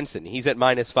Henrik Stenson. He's at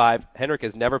 -5. Henrik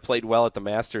has never played well at the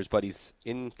Masters, but he's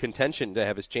in contention to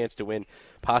have his chance to win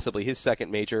possibly his second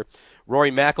major.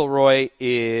 Rory McIlroy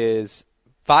is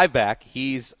 5 back.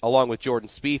 He's along with Jordan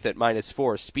Spieth at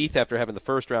 -4. Spieth, after having the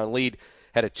first round lead,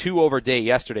 had a 2-over day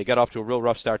yesterday. Got off to a real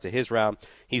rough start to his round.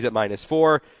 He's at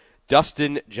 -4.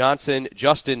 Dustin Johnson,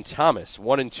 Justin Thomas,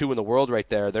 1 and 2 in the world right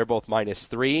there. They're both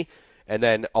 -3. And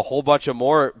then a whole bunch of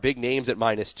more big names at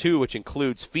 -2, which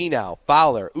includes Finau,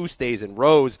 Fowler, Oosthuizen,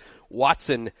 Rose,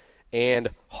 Watson,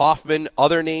 and Hoffman.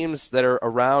 Other names that are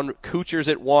around: Kuchar's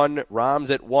at 1, Rahm's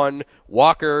at 1,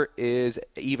 Walker is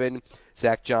even,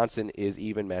 Zach Johnson is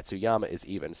even, Matsuyama is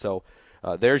even. So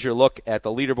there's your look at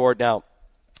the leaderboard. Now,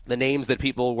 the names that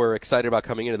people were excited about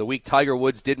coming into the week: Tiger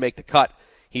Woods did make the cut.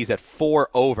 He's at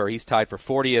 4 over. He's tied for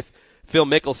 40th. Phil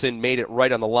Mickelson made it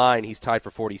right on the line. He's tied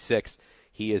for 46th.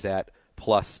 He is at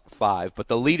 +5. But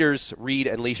the leaders, Reed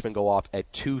and Leishman, go off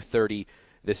at 2:30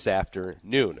 this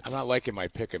afternoon. I'm not liking my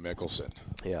pick of Mickelson.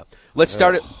 Yeah. Let's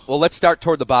start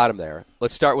toward the bottom there.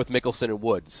 Let's start with Mickelson and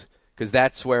Woods, because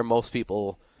that's where most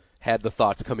people had the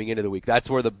thoughts coming into the week. That's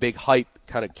where the big hype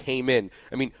kind of came in.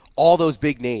 I mean, all those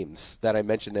big names that I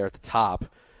mentioned there at the top,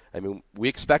 I mean, we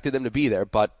expected them to be there,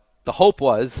 but the hope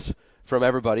was from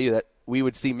everybody that we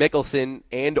would see Mickelson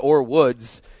and or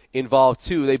Woods involved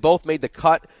too. They both made the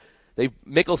cut.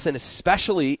 Mickelson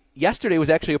especially yesterday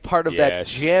was actually a part of that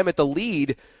jam at the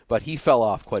lead, but he fell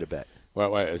off quite a bit.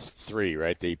 Well, it was 3,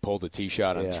 right? They pulled a tee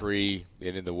shot on 3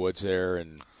 in the woods there,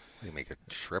 and they make a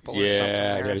triple or something.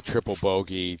 Yeah, there? got a triple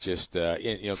bogey. Just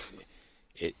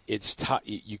it's tough.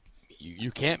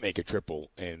 You can't make a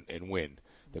triple and win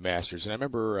the Masters. And I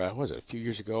remember, what was it, a few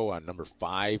years ago on number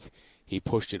 5, he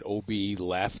pushed it OB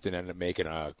left and ended up making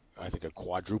I think a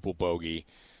quadruple bogey.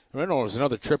 I don't know, it was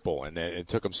another triple, and then it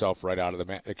took himself right out of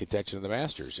the contention of the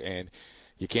Masters. And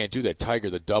you can't do that. Tiger,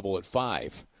 the double at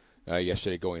 5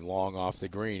 yesterday, going long off the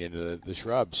green into the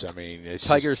shrubs. I mean, it's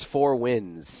Tiger's 4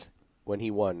 wins when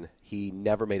he won. He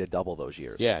never made a double those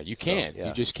years. Yeah, you can't. So, yeah.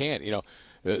 You just can't. You know,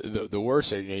 the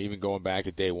worst, even going back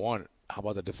to day 1, how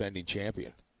about the defending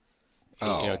champion?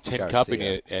 Tin cupping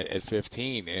it at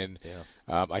 15, and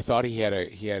I thought he had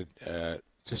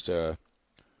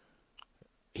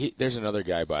there's another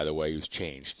guy, by the way, who's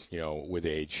changed, with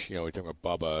age. We talked about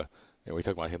Bubba, and we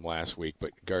talked about him last week,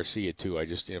 but Garcia, too, I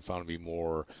just found him to be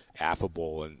more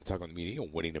affable, and talking about me,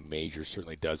 winning a major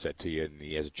certainly does that to you, and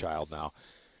he has a child now.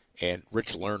 And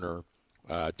Rich Lerner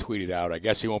tweeted out, I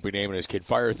guess he won't be naming his kid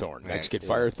Firethorn, next kid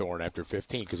Firethorn after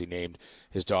 15, because he named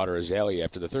his daughter Azalea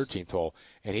after the 13th hole,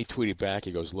 and he tweeted back,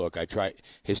 he goes, look,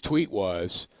 his tweet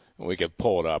was, and we could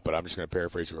pull it up, but I'm just going to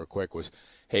paraphrase it real quick, was,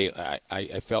 hey,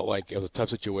 I felt like it was a tough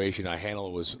situation. I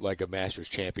handled it was like a Masters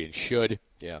champion should.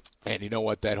 Yeah. And you know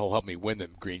what? That will help me win the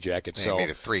green jacket. He made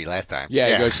it 3 last time.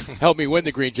 Yeah, he goes, help me win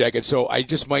the green jacket. So I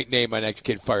just might name my next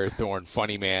kid Firethorn,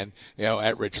 funny man,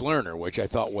 at Rich Lerner, which I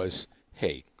thought was,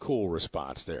 hey, cool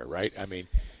response there, right? I mean,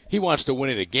 he wants to win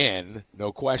it again,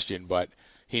 no question, but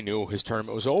he knew his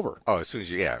tournament was over. Oh, as soon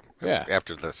as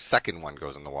after the second one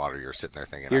goes in the water, you're sitting there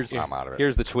thinking, I'm out of it.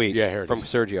 Here's the tweet from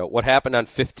Sergio. What happened on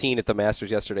 15 at the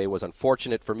Masters yesterday was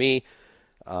unfortunate for me,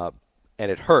 and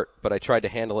it hurt, but I tried to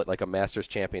handle it like a Masters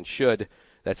champion should.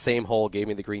 That same hole gave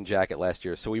me the green jacket last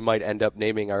year, so we might end up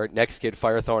naming our next kid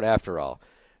Firethorn after all.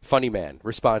 Funny man,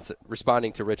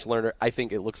 responding to Rich Lerner. I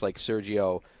think it looks like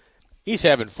Sergio he's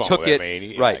having fun took with it.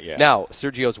 it, right. Yeah. Now,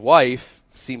 Sergio's wife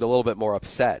seemed a little bit more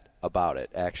upset about it,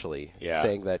 actually,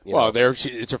 saying that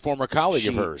it's a former colleague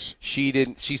of hers. She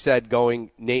didn't. She said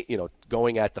going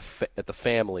at the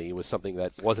family was something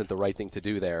that wasn't the right thing to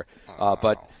do there.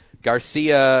 But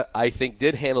Garcia, I think,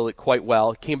 did handle it quite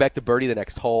well. Came back to birdie the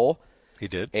next hole. He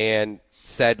did, and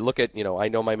said, "Look at I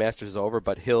know my Masters is over,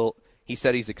 but he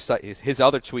said he's excited." His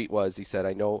other tweet was, he said,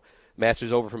 "I know Masters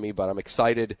is over for me, but I'm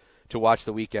excited to watch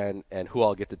the weekend and who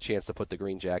I'll get the chance to put the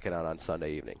green jacket on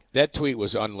Sunday evening." That tweet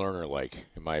was un-Lerner-like,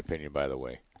 in my opinion, by the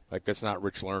way. Like, that's not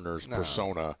Rich Lerner's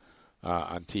persona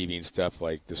on TV and stuff,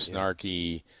 like the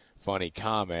snarky, funny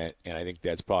comment, and I think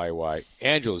that's probably why.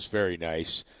 Angela's very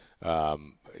nice. I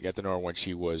got to know her when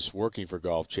she was working for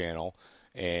Golf Channel,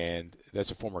 and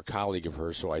that's a former colleague of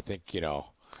hers, so I think,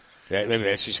 maybe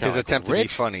that's just his attempt to be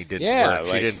funny didn't work.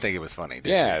 She didn't think it was funny,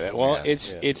 did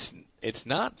she? It's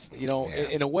not,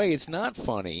 in a way, it's not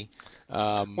funny.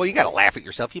 Well, you got to laugh at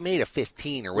yourself. You made a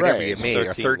 15 or whatever you made, 13,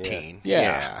 or 13.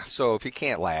 Yeah. So if you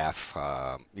can't laugh,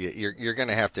 you're going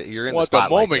to have to. You're in the spotlight. At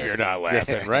the moment, you're not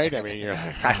laughing, right? I mean,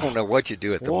 I don't know what you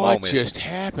do at the moment. What just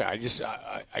happened?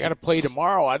 I got to play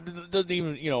tomorrow. It doesn't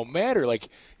even matter. Like,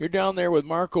 you're down there with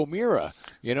Marco Mira,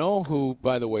 who,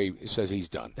 by the way, says he's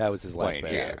done. That was his last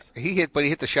Masters. Yeah. He hit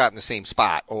the shot in the same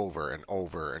spot over and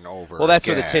over and over. Well, that's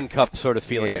where the tin cup sort of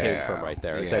feeling came from, right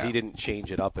there. Is that he didn't change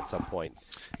it up at some point.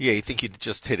 Yeah, you think you'd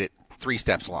just hit it 3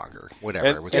 steps longer,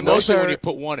 whatever. And mostly when you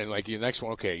put one in, like your next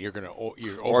one, okay, you're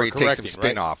overcorrecting, or you take some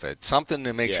spin right? off it, something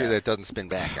to make sure that it doesn't spin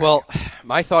back. Well,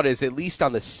 my thought is, at least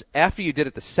on this, after you did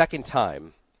it the second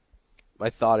time, my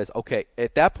thought is, okay,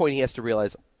 at that point he has to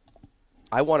realize,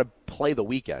 I want to play the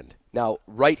weekend. Now,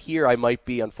 right here, I might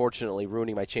be, unfortunately,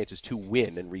 ruining my chances to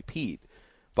win and repeat.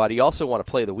 But he also want to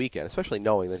play the weekend, especially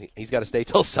knowing that he's got to stay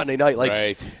till Sunday night.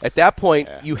 Like, at that point,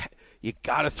 you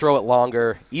got to throw it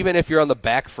longer, even if you're on the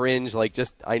back fringe. Like,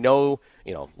 just, I know,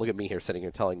 look at me here sitting here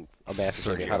telling a Masters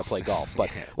champion how to play golf. But,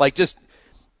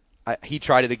 he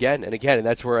tried it again and again, and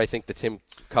that's where I think the Tim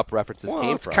Cup references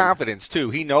came it's from. Confidence, too.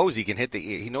 He knows he can hit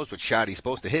he knows what shot he's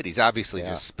supposed to hit. He's obviously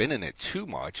just spinning it too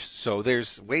much. So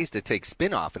there's ways to take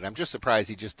spin off it. I'm just surprised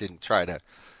he just didn't try to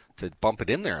bump it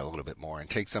in there a little bit more and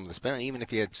take some of the spin, even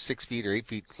if you had 6 feet or 8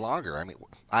 feet longer. I mean,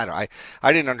 I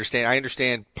didn't understand. I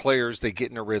understand players, they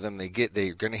get in a rhythm,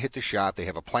 they're going to hit the shot, they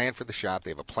have a plan for the shot,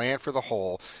 they have a plan for the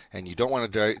hole, and you don't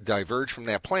want to diverge from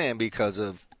that plan because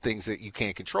of things that you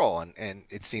can't control. And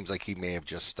it seems like he may have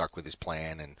just stuck with his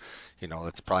plan, and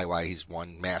that's probably why he's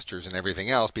won Masters and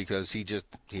everything else, because he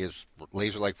has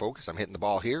laser-like focus. I'm hitting the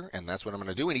ball here, and that's what I'm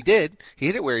going to do. And he did. He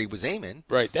hit it where he was aiming.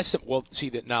 Right. That's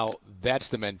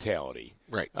the mentality.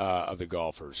 Right. Of the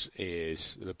golfers,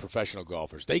 is the professional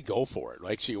golfers. They go for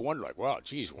it. So you wonder, well,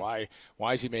 geez, why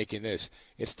is he making this?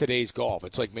 It's today's golf.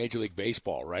 It's like Major League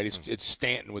Baseball, right? It's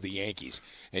Stanton with the Yankees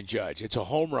and Judge. It's a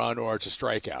home run or it's a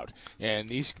strikeout. And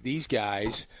these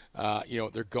guys,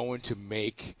 they're going to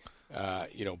make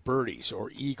birdies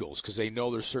or eagles because they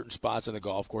know there's certain spots on the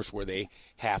golf course where they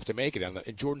have to make it.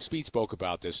 And Jordan Spieth spoke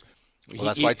about this. Well,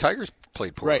 that's why Tiger's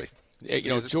played poorly. Right.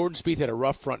 Jordan Spieth had a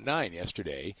rough front 9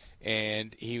 yesterday,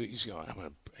 and he's going.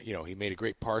 He made a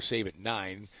great par save at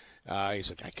 9. He's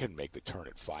like, I couldn't make the turn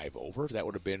at 5 over. That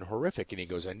would have been horrific. And he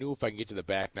goes, I knew if I can get to the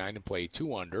back 9 and play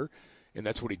 2 under, and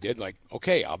that's what he did. Like,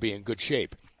 okay, I'll be in good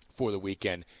shape for the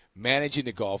weekend. Managing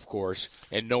the golf course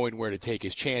and knowing where to take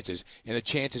his chances, and the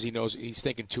chances he knows he's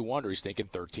thinking 2 under, he's thinking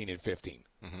 13 and 15,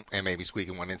 and maybe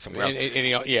squeaking one in somewhere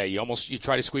else. You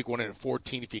try to squeak one in at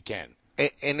 14 if you can.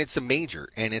 And it's a major,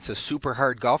 and it's a super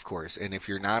hard golf course. And if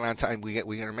you're not on time,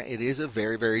 it is a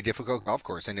very, very difficult golf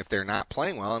course. And if they're not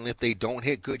playing well, and if they don't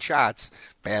hit good shots,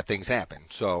 bad things happen.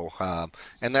 So,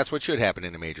 and that's what should happen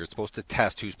in a major. It's supposed to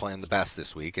test who's playing the best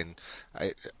this week. And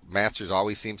Masters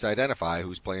always seems to identify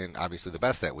who's playing obviously the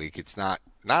best that week. It's not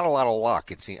a lot of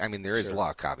luck. There is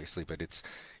luck obviously, but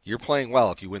you're playing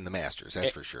well if you win the Masters. That's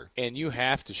for sure. And you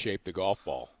have to shape the golf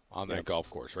ball on that golf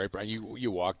course, right, Brian?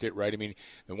 You walked it, right? I mean,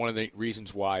 and one of the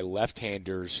reasons why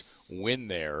left-handers win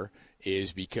there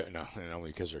is because not only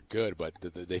because they're good, but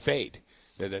they fade.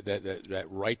 That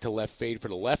right to left fade for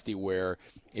the lefty, where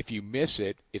if you miss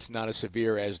it, it's not as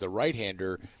severe as the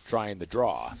right-hander trying the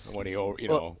draw when he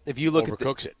if you look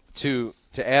overcooks it. To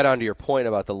add on to your point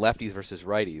about the lefties versus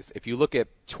righties, if you look at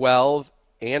 12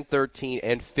 and 13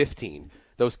 and 15,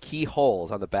 those key holes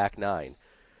on the back 9,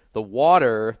 the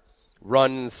water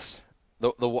runs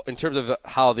in terms of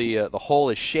how the hole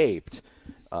is shaped.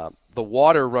 The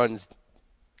water runs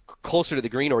closer to the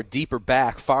green or deeper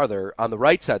back, farther on the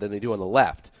right side than they do on the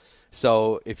left.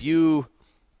 So if you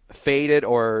fade it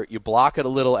or you block it a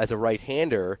little as a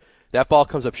right-hander, that ball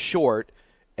comes up short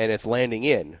and it's landing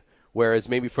in. Whereas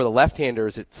maybe for the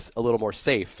left-handers, it's a little more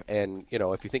safe. And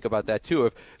if you think about that too,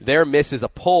 if their miss is a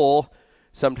pull,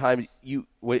 sometimes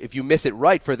if you miss it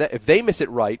right if they miss it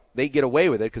right, they get away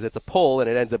with it because it's a pull and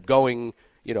it ends up going,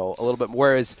 a little bit.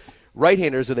 Whereas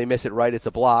right-handers, when they miss it right, it's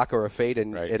a block or a fade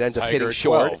and it ends up hitting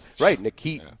short. 12. Right,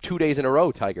 and 2 days in a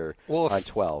row, Tiger on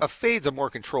 12. A fade's a more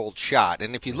controlled shot,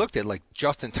 and if you looked at like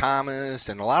Justin Thomas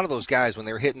and a lot of those guys when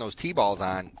they were hitting those tee balls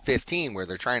on 15, where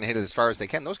they're trying to hit it as far as they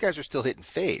can, those guys are still hitting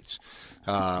fades.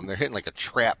 They're hitting like a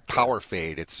trap power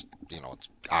fade. It's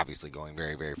obviously going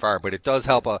very, very far, but it does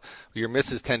help. Your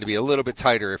misses tend to be a little bit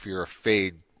tighter if you're a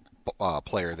fade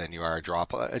player than you are a draw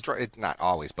player. Not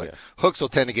always, but hooks will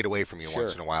tend to get away from you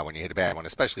once in a while when you hit a bad one,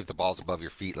 especially if the ball's above your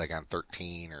feet, like on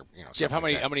 13 or Jeff, how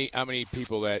like many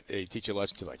people that teach a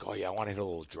lesson to like, oh yeah, I want to hit a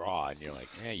little draw, and you're like,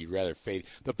 you'd rather fade.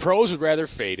 The pros would rather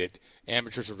fade it.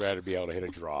 Amateurs would rather be able to hit a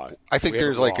draw. I think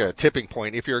there's like a tipping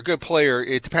point. If you're a good player,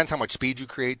 it depends how much speed you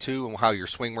create too and how your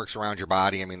swing works around your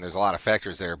body. I mean, there's a lot of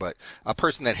factors there, but a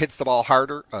person that hits the ball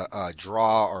harder, a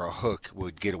draw or a hook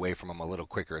would get away from them a little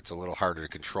quicker. It's a little harder to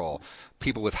control.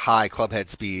 People with high club head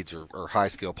speeds or high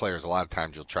skill players, a lot of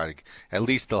times you'll try to, at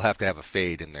least they'll have to have a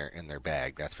fade in their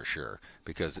bag. That's for sure.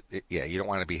 Because you don't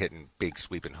want to be hitting big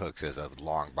sweeping hooks as a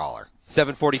long baller.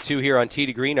 7:42 here on Tee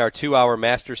to Green, our 2-hour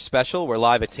Masters special. We're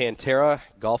live at Tantera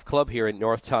Golf Club here in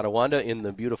North Tonawanda in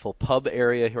the beautiful pub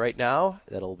area right now.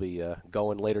 That'll be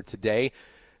going later today.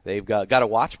 They've got a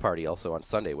watch party also on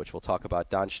Sunday, which we'll talk about.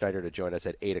 Don Schneider to join us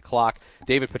at 8 o'clock.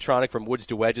 David Petronic from Woods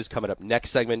to Wedges coming up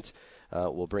next segment.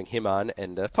 We'll bring him on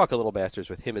and talk a little Masters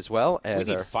with him as well. We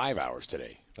need 5 hours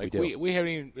today. Like we haven't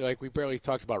even we barely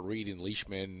talked about Reed and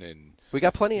Leishman and we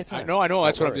got plenty of time. I know.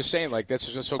 That's what I'm just saying. Like that's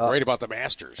just so great about the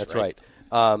Masters. That's right.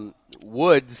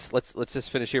 Woods. Let's just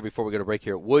finish here before we go to break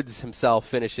here. Woods himself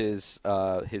finishes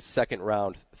his second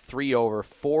round 3 over,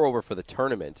 4 over for the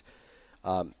tournament.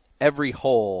 Every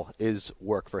hole is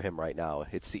work for him right now.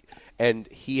 And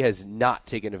he has not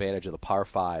taken advantage of the par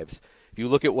fives. If you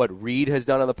look at what Reed has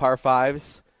done on the par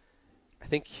fives,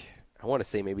 I want to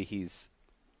say maybe he's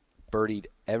birdied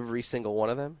every single one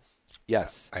of them.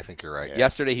 Yes. I think you're right.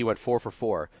 Yesterday he went 4 for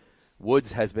 4.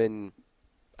 Woods has been,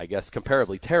 I guess,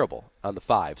 comparably terrible on the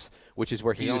fives, which is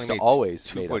where he used only to always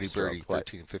two made birdie up stroke.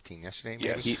 13 and 15 yesterday.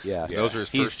 Maybe? Yes. Those are his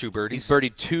first two birdies. He's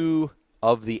birdied 2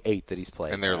 of the 8 that he's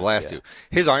played. And they're the last 2.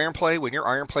 His iron play, when your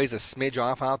iron play's a smidge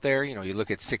off out there, you look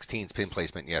at 16's pin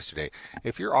placement yesterday.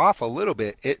 If you're off a little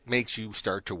bit, it makes you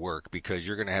start to work because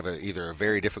you're going to have either a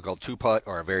very difficult 2-putt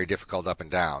or a very difficult up and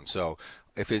down. So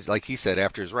if it's like he said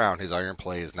after his round, his iron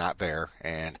play is not there,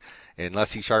 and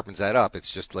unless he sharpens that up,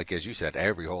 it's just like, as you said,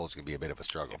 every hole is going to be a bit of a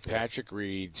struggle. Patrick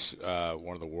Reed's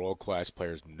one of the world-class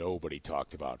players nobody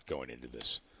talked about going into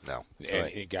this. No.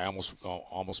 And the guy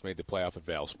almost made the playoff at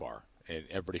Valspar, and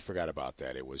everybody forgot about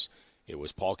that. It was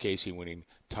Paul Casey winning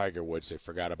Tiger Woods. They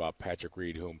forgot about Patrick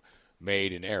Reed, whom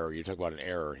made an error. You talk about an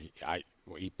error.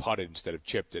 He putted instead of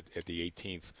chipped at the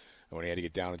 18th when he had to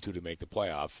get down to 2 to make the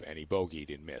playoff, and he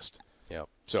bogeyed and missed. Yep.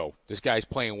 So this guy's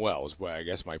playing well is what I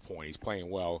guess my point. He's playing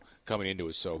well coming into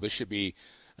it. So this should be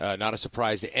not a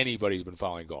surprise to anybody who's been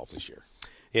following golf this year.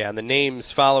 Yeah, and the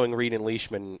names following Reed and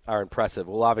Leishman are impressive.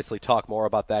 We'll obviously talk more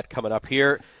about that coming up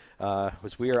here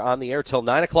as we are on the air till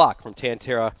 9 o'clock from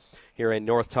Tan-Tara here in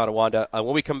North Tonawanda.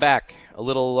 When we come back, a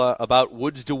little about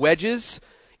Woods to Wedges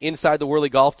inside the Whirly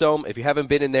Golf Dome. If you haven't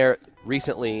been in there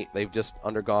recently, they've just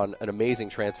undergone an amazing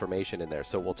transformation in there.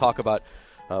 So we'll talk about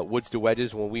Woods to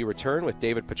Wedges when we return with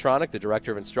David Petronic, the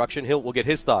Director of Instruction. We'll get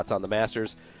his thoughts on the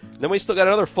Masters. And then we still got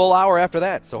another full hour after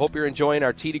that. So hope you're enjoying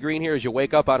our Tee to Green here as you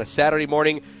wake up on a Saturday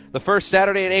morning, the first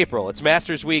Saturday in April. It's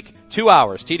Masters Week, 2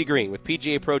 hours, Tee to Green with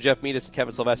PGA Pro Jeff Meadis and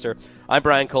Kevin Sylvester. I'm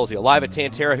Brian Colzia, live at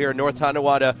Tan-Tara here in North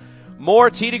Tonawanda. More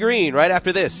Tee to Green right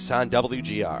after this on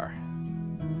WGR.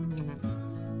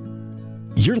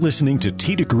 You're listening to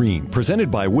Tee to Green,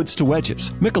 presented by Woods to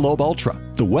Wedges, Michelob Ultra,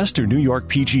 the Western New York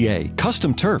PGA,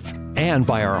 Custom Turf, and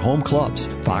by our home clubs,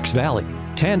 Fox Valley,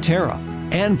 Tan-Tara,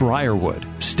 and Briarwood.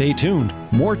 Stay tuned.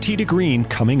 More Tee to Green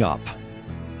coming up.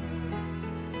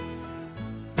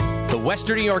 The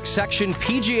Western New York section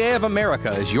PGA of America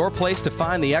is your place to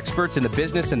find the experts in the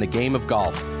business and the game of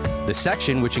golf. The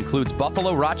section, which includes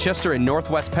Buffalo, Rochester, and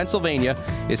Northwest Pennsylvania,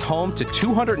 is home to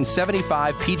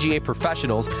 275 PGA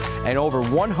professionals and over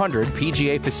 100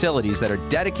 PGA facilities that are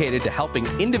dedicated to helping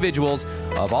individuals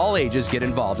of all ages get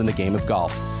involved in the game of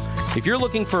golf. If you're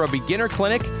looking for a beginner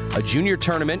clinic, a junior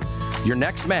tournament, your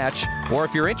next match, or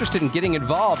if you're interested in getting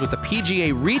involved with the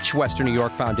PGA Reach Western New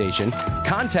York Foundation,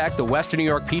 contact the Western New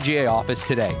York PGA office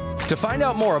today. To find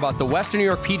out more about the Western New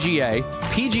York PGA,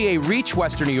 PGA Reach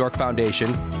Western New York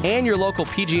Foundation, and your local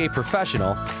PGA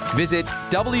professional, visit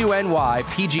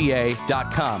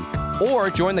WNYPGA.com or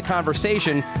join the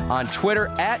conversation on Twitter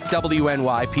at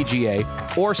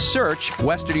WNYPGA or search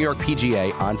Western New York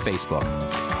PGA on Facebook.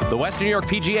 The Western New York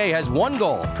PGA has one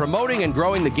goal: promoting and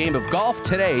growing the game of golf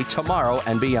today, tomorrow,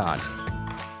 and beyond.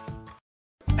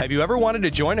 Have you ever wanted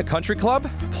to join a country club?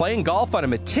 Playing golf on a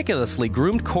meticulously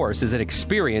groomed course is an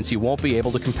experience you won't be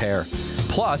able to compare.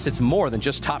 Plus, it's more than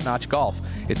just top-notch golf.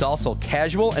 It's also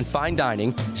casual and fine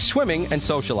dining, swimming, and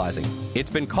socializing. It's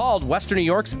been called Western New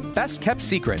York's best-kept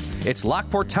secret. It's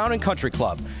Lockport Town and Country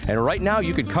Club. And right now,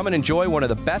 you can come and enjoy one of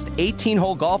the best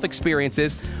 18-hole golf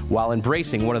experiences while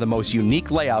embracing one of the most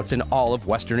unique layouts in all of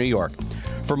Western New York.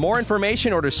 For more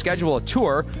information or to schedule a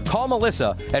tour, call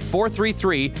Melissa at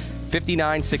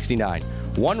 433-5969.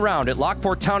 One round at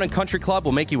Lockport Town and Country Club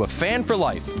will make you a fan for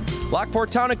life.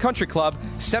 Lockport Town and Country Club,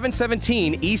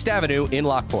 717 East Avenue in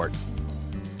Lockport.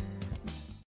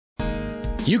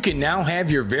 You can now have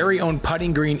your very own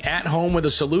putting green at home with a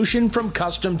solution from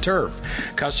Custom Turf.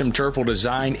 Custom Turf will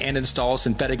design and install a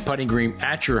synthetic putting green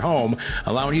at your home,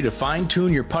 allowing you to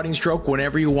fine-tune your putting stroke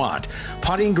whenever you want.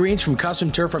 Putting greens from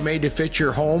Custom Turf are made to fit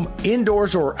your home,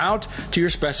 indoors or out, to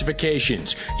your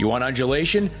specifications. You want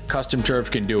undulation? Custom Turf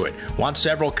can do it. Want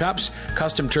several cups?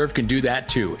 Custom Turf can do that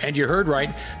too. And you heard right,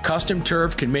 Custom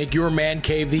Turf can make your man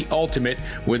cave the ultimate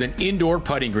with an indoor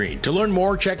putting green. To learn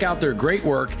more, check out their great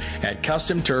work at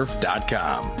CustomTurf.com.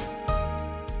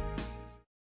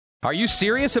 Are you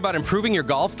serious about improving your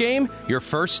golf game? Your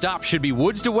first stop should be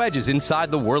Woods to Wedges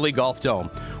inside the Whirly Golf Dome.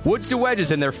 Woods to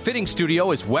Wedges and their fitting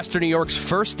studio is Western New York's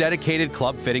first dedicated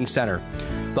club fitting center.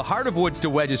 The heart of Woods to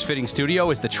Wedges Fitting Studio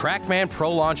is the TrackMan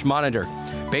Pro Launch Monitor.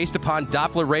 Based upon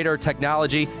Doppler radar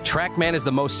technology, TrackMan is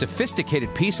the most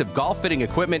sophisticated piece of golf fitting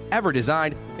equipment ever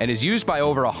designed and is used by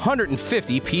over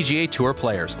 150 PGA Tour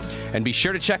players. And be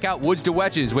sure to check out Woods to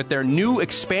Wedges with their new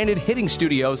expanded hitting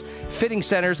studios, fitting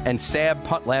centers, and SAB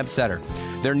Putt Lab Center.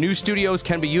 Their new studios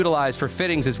can be utilized for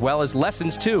fittings as well as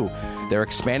lessons, too. Their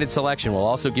expanded selection will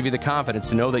also give you the confidence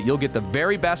to know that you'll get the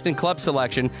very best in club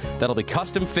selection that'll be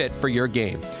custom fit for your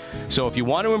game. So if you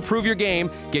want to improve your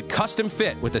game, get custom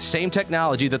fit with the same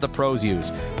technology that the pros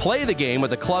use. Play the game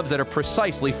with the clubs that are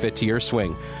precisely fit to your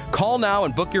swing. Call now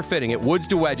and book your fitting at Woods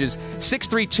to Wedges,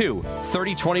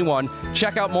 632-3021.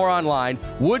 Check out more online,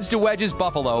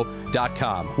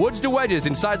 woodstowedgesbuffalo.com. Woods to Wedges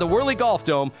inside the Whirly Golf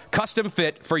Dome, custom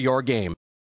fit for your game.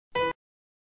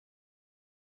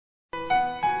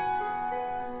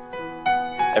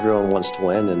 Everyone wants to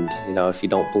win, and if you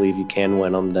don't believe you can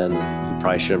win them, then you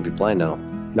probably shouldn't be playing now.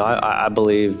 I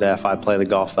believe that if I play the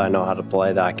golf that I know how to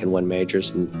play, that I can win majors,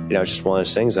 and it's just one of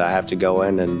those things that I have to go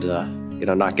in and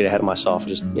not get ahead of myself,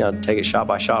 just take it shot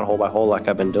by shot, hole by hole, like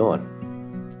I've been doing.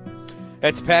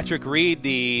 That's Patrick Reed,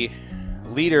 the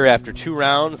leader after 2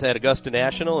 rounds at Augusta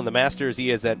National. In the Masters, he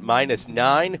is at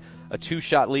 -9, a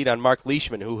 2-shot lead on Mark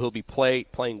Leishman, who he'll be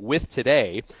playing with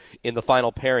today in the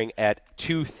final pairing at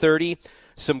 2:30.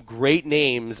 Some great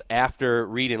names after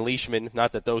Reed and Leishman,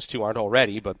 not that those two aren't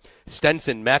already, but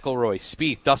Stenson, McIlroy,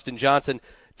 Spieth, Dustin Johnson,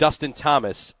 Dustin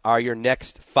Thomas are your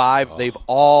next 5. They've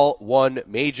all won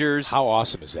majors. How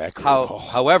awesome is that group?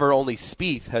 However, only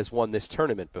Spieth has won this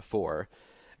tournament before.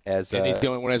 And he's the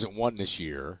only one who hasn't won this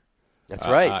year. That's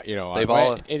right. They've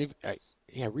all.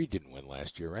 Reed didn't win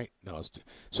last year, right? No.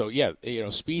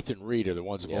 Spieth and Reed are the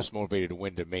ones most motivated to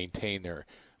win, to maintain their.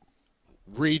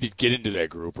 Reed to get into that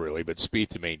group, really, but Spieth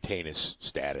to maintain his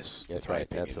status. That's right,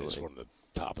 absolutely. Is one of the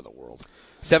top in the world.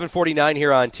 7:49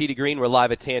 here on Tee to Green. We're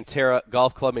live at Tantera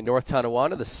Golf Club in North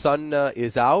Tonawanda. The sun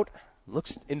is out.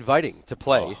 Looks inviting to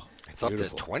play. It's beautiful.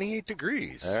 Up to 28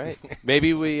 degrees. All right.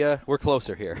 Maybe we're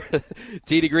closer here.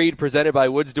 Tee to Green presented by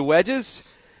Woods to Wedges,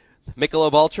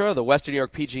 Michelob Ultra, the Western New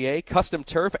York PGA, Custom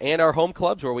Turf, and our home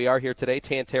clubs where we are here today,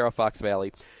 Tantera, Fox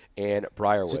Valley, and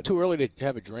Briarwood. Is it too early to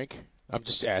have a drink? I'm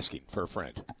just asking for a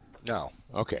friend. No.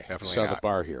 Okay. Definitely Saw not. the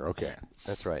bar here. Okay.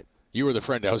 That's right. You were the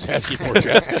friend I was asking for,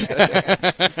 Jeff.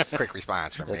 Quick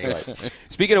response from me. That's right.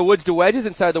 Speaking of Woods to Wedges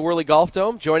inside the Whirly Golf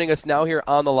Dome, joining us now here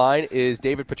on the line is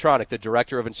David Petronic, the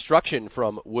Director of Instruction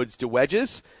from Woods to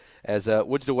Wedges. As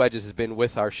Woods to Wedges has been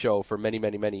with our show for many,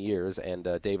 many, many years, and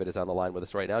David is on the line with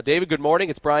us right now. David, good morning.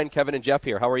 It's Brian, Kevin, and Jeff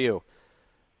here. How are you?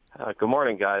 Good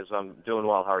morning, guys. I'm doing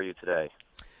well. How are you today?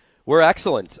 We're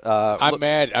excellent. I'm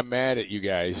mad at you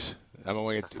guys. I'm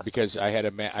only because I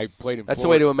played in. That's Florida. the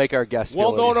way to make our guests.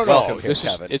 Well, feel no. welcome here,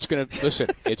 It's going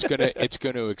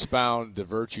to expound the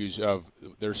virtues of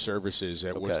their services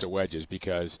at Woods to Wedges,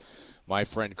 because my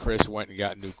friend Chris went and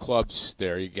got new clubs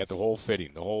there. You get the whole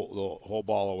fitting, the whole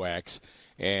ball of wax.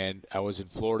 And I was in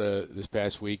Florida this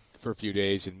past week for a few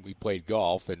days, and we played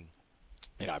golf, and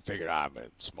I figured I'm going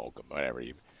to smoke him, whatever.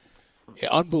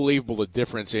 Unbelievable the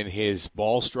difference in his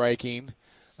ball striking,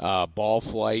 ball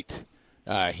flight.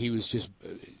 He was just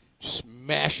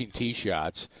smashing tee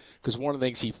shots, because one of the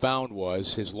things he found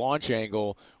was his launch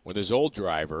angle with his old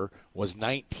driver was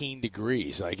 19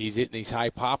 degrees. Like, he's hitting these high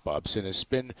pop-ups, and his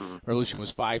spin resolution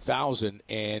was 5,000,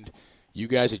 and you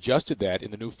guys adjusted that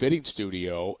in the new fitting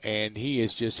studio, and he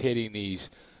is just hitting these,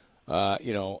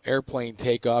 airplane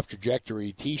takeoff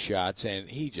trajectory tee shots, and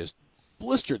he just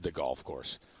blistered the golf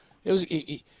course. It was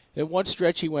in one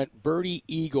stretch he went birdie,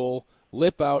 eagle,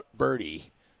 lip out,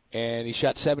 birdie, and he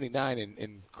shot 79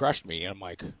 and crushed me. And I'm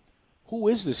like, who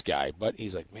is this guy? But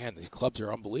he's like, man, these clubs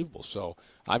are unbelievable. So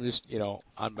I'm just,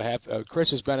 on behalf of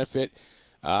Chris's benefit,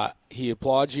 he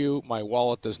applauds you. My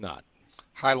wallet does not.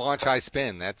 High launch, high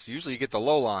spin. That's usually you get the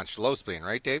low launch, low spin,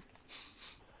 right, Dave?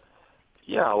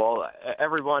 Yeah, well,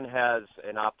 everyone has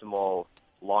an optimal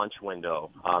launch window.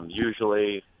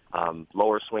 Usually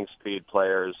lower swing speed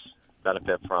players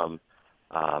benefit from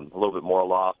a little bit more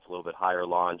loft, a little bit higher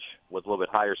launch, with a little bit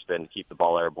higher spin to keep the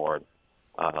ball airborne.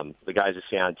 The guys you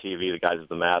see on TV, the guys at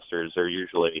the Masters, they're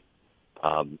usually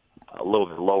a little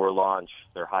bit lower launch.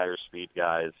 They're higher speed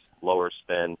guys, lower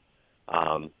spin.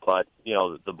 But,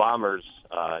 the bombers,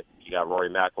 you got Rory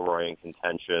McIlroy in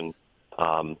contention.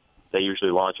 They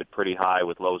usually launch it pretty high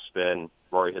with low spin.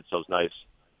 Rory hits those nice,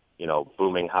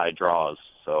 booming high draws.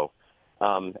 So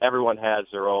everyone has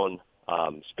their own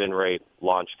spin rate,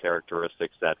 launch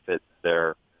characteristics that fit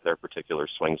their particular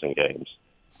swings and games.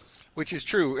 Which is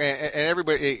true, and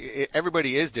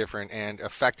everybody is different, and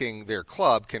affecting their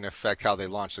club can affect how they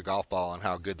launch the golf ball and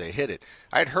how good they hit it.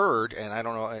 I'd heard, and I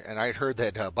don't know, and I'd heard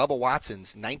that Bubba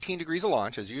Watson's 19 degrees of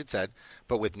launch, as you had said,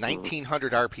 but with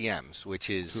 1,900 RPMs, which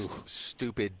is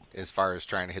stupid as far as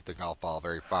trying to hit the golf ball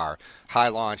very far. High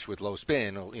launch with low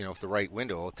spin, if the right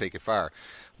window will take it far.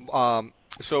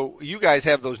 So you guys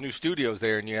have those new studios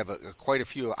there, and you have quite a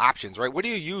few options, right? What do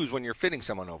you use when you're fitting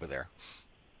someone over there?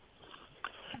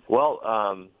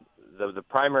 Well, the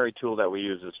primary tool that we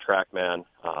use is TrackMan.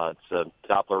 It's a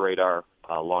Doppler radar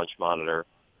launch monitor.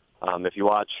 If you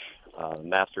watch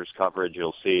Masters coverage,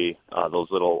 you'll see those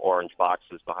little orange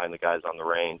boxes behind the guys on the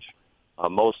range.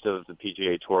 Most of the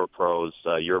PGA Tour pros,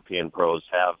 European pros,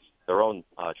 have their own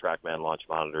TrackMan launch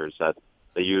monitors that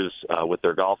they use with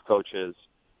their golf coaches.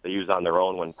 They use on their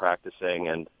own when practicing,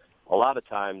 and a lot of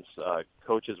times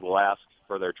coaches will ask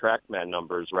for their TrackMan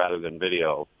numbers rather than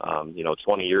video.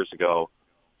 20 years ago,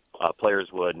 players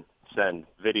would send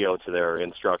video to their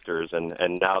instructors,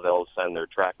 and now they'll send their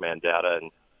TrackMan data,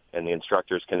 and the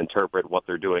instructors can interpret what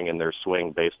they're doing in their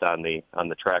swing based on the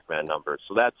TrackMan numbers.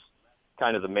 So that's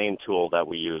kind of the main tool that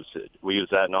we use. We use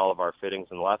that in all of our fittings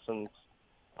and lessons.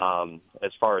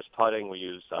 As far as putting, we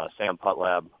use Sam Putt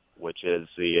Lab, which is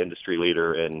the industry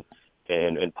leader in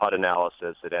putt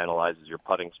analysis. It analyzes your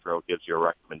putting stroke, gives you a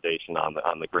recommendation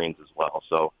on the greens as well.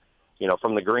 So,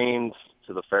 from the greens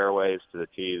to the fairways to the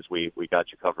tees, we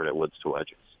got you covered at Woods to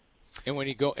Wedges. And when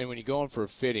you go in for a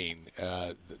fitting,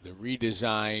 the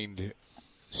redesigned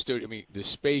studio, the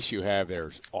space you have there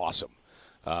is awesome.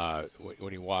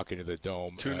 When you walk into the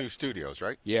dome, 2 new studios,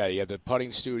 right? Yeah, you have the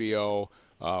putting studio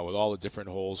with all the different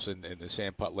holes in the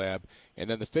Sam Putt Lab, and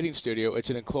then the fitting studio. It's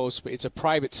an enclosed, it's a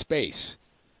private space.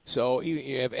 So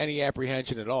you have any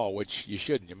apprehension at all, which you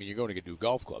shouldn't. You're going to get new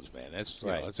golf clubs, man. That's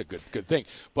right. That's a good thing.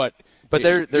 But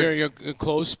they're in a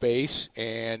closed space,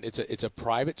 and it's a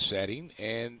private setting,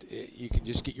 and you can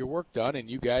just get your work done, and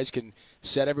you guys can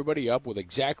set everybody up with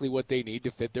exactly what they need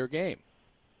to fit their game.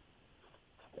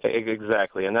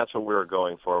 Exactly, and that's what we're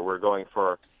going for. We're going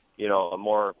for a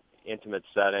more intimate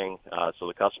setting, so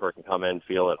the customer can come in,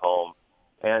 feel at home,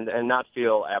 and not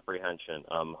feel apprehension.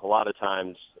 A lot of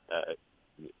times,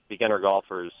 beginner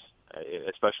golfers,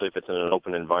 especially if it's in an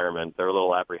open environment, they're a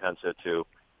little apprehensive to,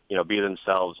 be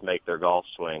themselves, make their golf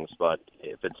swings. But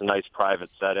if it's a nice private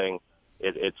setting,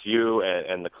 it's you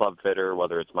and the club fitter,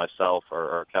 whether it's myself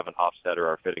or Kevin Hofstetter,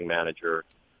 our fitting manager.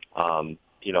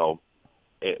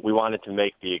 We wanted to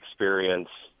make the experience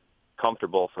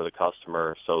comfortable for the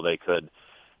customer so they could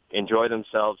enjoy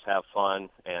themselves, have fun,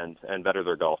 and better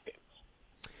their golf game.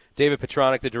 David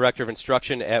Petronic, the Director of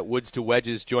Instruction at Woods to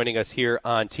Wedges, joining us here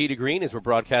on Tee to Green as we're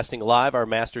broadcasting live our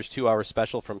Masters 2-hour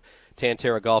special from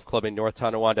Tantera Golf Club in North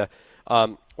Tonawanda.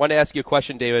 Wanted to ask you a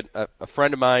question, David. A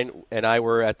friend of mine and I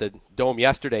were at the Dome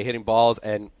yesterday hitting balls,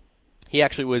 and he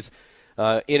actually was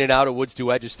in and out of Woods to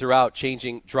Wedges throughout,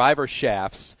 changing driver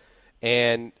shafts,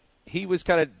 and he was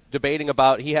kind of debating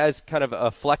about, he has kind of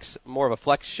more of a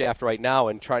flex shaft right now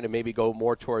and trying to maybe go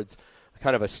more towards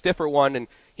kind of a stiffer one, and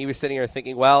he was sitting there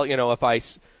thinking, well, if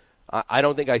I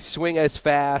don't think I swing as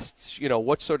fast,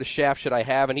 what sort of shaft should I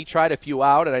have? And he tried a few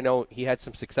out, and I know he had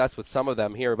some success with some of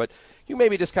them here, but you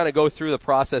maybe just kind of go through the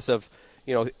process of,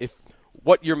 if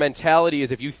what your mentality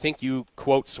is, if you think you,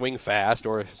 quote, swing fast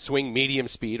or swing medium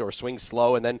speed or swing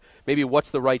slow, and then maybe what's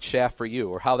the right shaft for you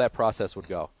or how that process would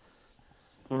go.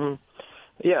 Mm-hmm.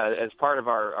 Yeah, as part of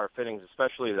our fittings,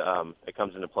 especially it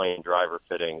comes into play in driver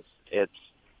fittings,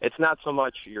 it's not so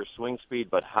much your swing speed,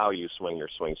 but how you swing your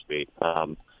swing speed.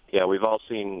 We've all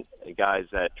seen guys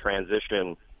that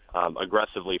transition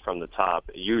aggressively from the top.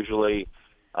 Usually,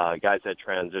 guys that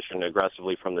transition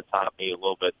aggressively from the top need a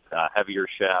little bit heavier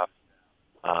shaft,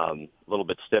 a little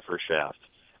bit stiffer shaft.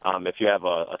 If you have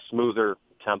a smoother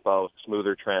tempo,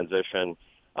 smoother transition,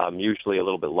 usually a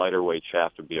little bit lighter weight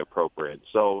shaft would be appropriate.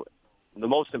 So the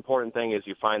most important thing is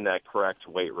you find that correct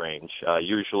weight range.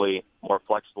 Usually more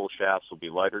flexible shafts will be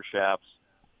lighter shafts.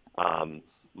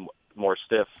 More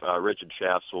stiff, rigid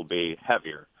shafts will be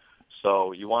heavier.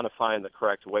 So you want to find the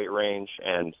correct weight range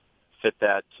and fit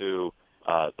that to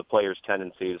the player's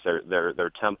tendencies,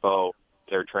 their tempo,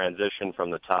 their transition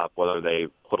from the top, whether they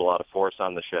put a lot of force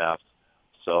on the shaft.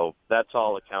 So that's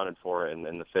all accounted for in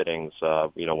the fittings,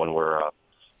 when we're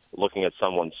looking at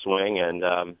someone's swing. And,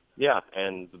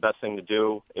 and the best thing to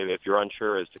do if you're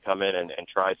unsure is to come in and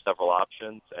try several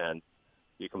options. And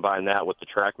you combine that with the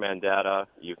TrackMan data,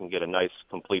 you can get a nice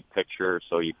complete picture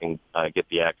so you can get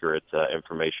the accurate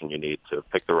information you need to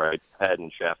pick the right head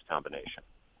and shaft combination.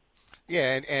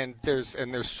 Yeah, and there's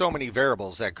so many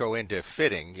variables that go into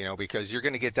fitting, because you're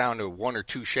going to get down to one or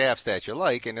two shafts that you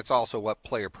like, and it's also what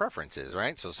player preference is,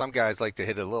 right? So some guys like to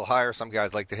hit it a little higher, some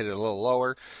guys like to hit it a little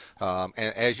lower. And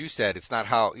as you said, it's not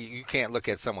how you can't look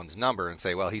at someone's number and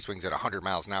say, well, he swings at 100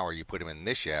 miles an hour, you put him in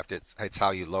this shaft. It's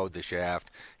how you load the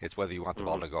shaft. It's whether you want the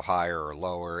ball to go higher or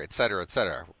lower, et cetera, et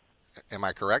cetera. Am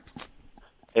I correct?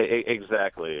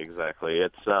 Exactly.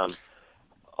 It's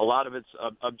a lot of it's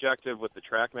objective with the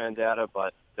TrackMan data,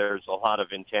 but there's a lot of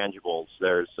intangibles.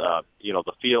 There's,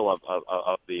 the feel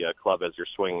of the club as you're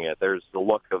swinging it. There's the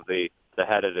look of the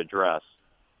headed address.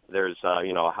 There's,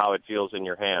 how it feels in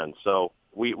your hand. So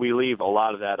we leave a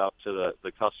lot of that up to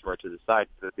the customer to decide.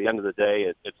 At the end of the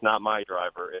day, it's not my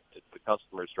driver. It's the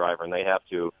customer's driver, and they have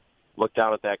to look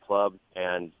down at that club,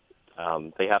 and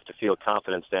they have to feel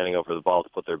confident standing over the ball to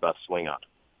put their best swing on.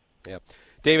 Yeah.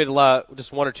 David,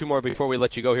 just one or two more before we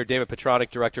let you go here. David Petronic,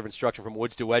 Director of Instruction from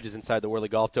Woods to Wedges inside the Whirly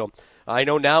Golf Dome. I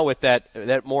know now with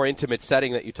that more intimate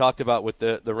setting that you talked about with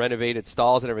the renovated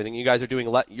stalls and everything, you guys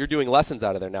are you're doing lessons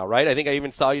out of there now, right? I think I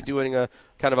even saw you doing a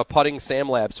kind of a putting Sam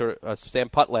Lab, sort of a Sam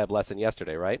Putt Lab lesson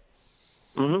yesterday, right?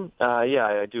 Mm-hmm.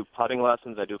 I do putting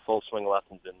lessons. I do full swing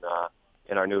lessons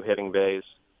in our new hitting bays.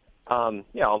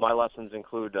 All my lessons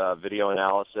include video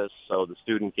analysis, so the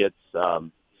student gets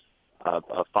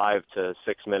a 5 to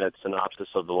 6 minute synopsis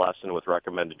of the lesson with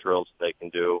recommended drills that they can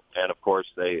do. And, of course,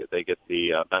 they get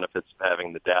the benefits of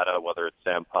having the data, whether it's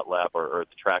Sam Putt Lab or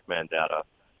the TrackMan data,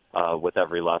 with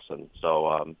every lesson.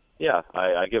 So,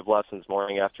 I give lessons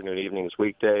morning, afternoon, evenings,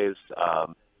 weekdays,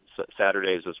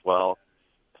 Saturdays as well.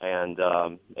 And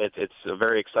it's a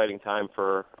very exciting time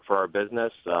for our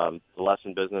business. The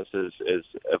lesson business is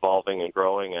evolving and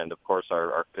growing, and, of course,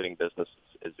 our fitting business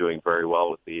is doing very well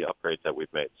with the upgrades that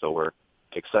we've made. So we're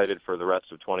excited for the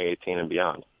rest of 2018 and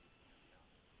beyond.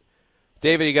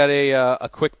 David, you got a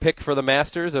quick pick for the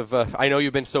Masters? I know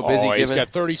you've been so busy. He's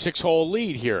got 36-hole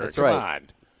lead here. That's Come right. on.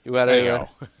 You got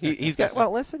he's got.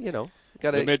 Well, listen,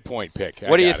 got the midpoint pick.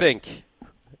 What do you think?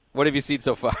 What have you seen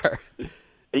so far?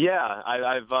 Yeah,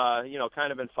 I've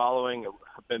kind of been following.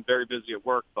 I've been very busy at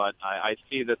work, but I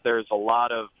see that there's a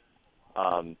lot of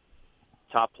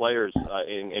top players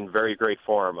in very great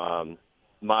form.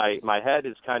 My head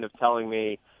is kind of telling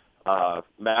me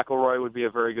McIlroy would be a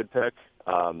very good pick.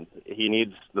 He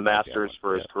needs the Masters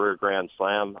for his career Grand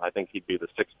Slam. I think he'd be the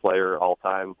 6th player all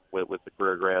time with the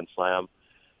career Grand Slam.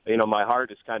 My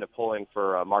heart is kind of pulling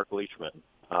for Mark Leishman.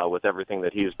 With everything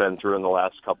that he's been through in the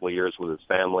last couple of years with his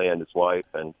family and his wife.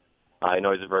 And I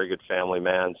know he's a very good family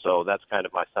man, so that's kind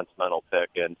of my sentimental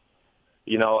pick. And,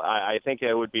 I think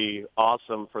it would be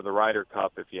awesome for the Ryder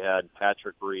Cup if you had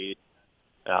Patrick Reed,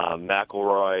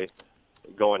 McIlroy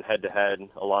going head-to-head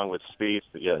along with Spieth.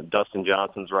 Yeah, Dustin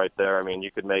Johnson's right there. I mean,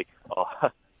 you could make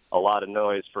a lot of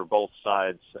noise for both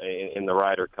sides in the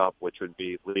Ryder Cup, which would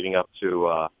be leading up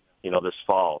to, this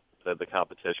fall. The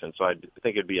competition. So I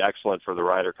think it'd be excellent for the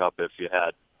Ryder Cup if you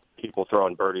had people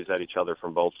throwing birdies at each other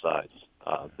from both sides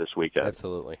this weekend.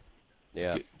 Absolutely.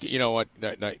 Yeah. You know what?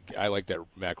 I like that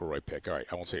McIlroy pick. All right,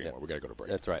 I won't say anymore. We got to go to break.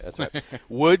 That's right.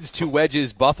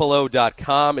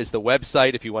 Woods2WedgesBuffalo.com is the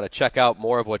website if you want to check out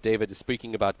more of what David is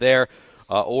speaking about there.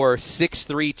 Or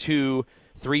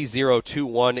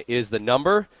 632-3021 is the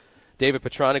number. David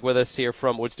Petronic with us here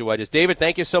from Woods to Wedges. David,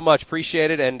 thank you so much. Appreciate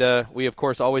it. And we, of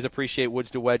course, always appreciate Woods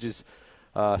to Wedges'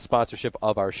 sponsorship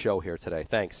of our show here today.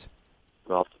 Thanks.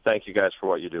 Well, thank you guys for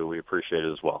what you do. We appreciate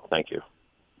it as well. Thank you.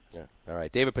 Yeah. All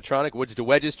right. David Petronic, Woods to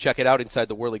Wedges. Check it out inside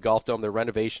the Whirly Golf Dome. Their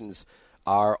renovations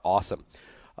are awesome.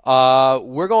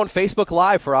 We're going Facebook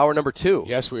Live for hour number 2.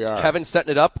 Yes, we are. Kevin's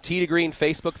setting it up. Tee to Green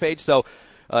Facebook page. So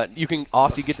you can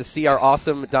also get to see our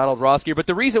awesome Donald Ross gear. But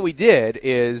the reason we did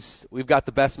is we've got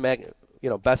the best man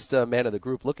of the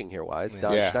group looking here wise.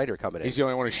 Don Schneider coming in. He's the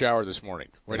only one who showered this morning.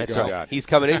 That's right. Don. He's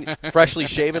coming in freshly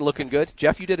shaven, looking good.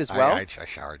 Jeff, you did as well. I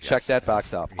showered. Check that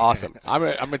box out. Awesome. I'm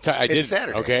gonna tell you, I did. It's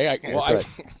Saturday. Okay. Right.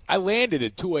 I landed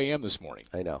at 2 a.m. this morning.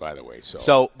 I know. By the way.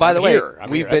 So by the way,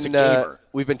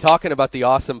 we've been talking about the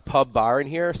awesome pub bar in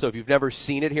here. So if you've never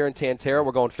seen it here in Tantera,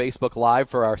 we're going Facebook Live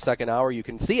for our second hour. You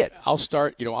can see it. I'll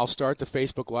start the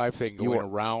Facebook Live thing going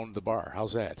around the bar.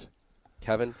 How's that?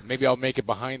 Kevin? Maybe I'll make it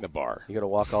behind the bar. You're going to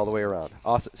walk all the way around.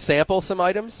 Awesome. Sample some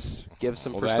items. Give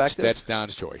some perspective. That's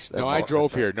Don's choice. I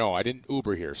drove here. No, I didn't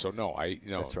Uber here. So, no.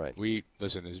 That's right. We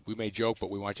may joke,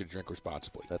 but we want you to drink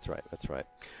responsibly. That's right.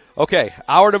 Okay,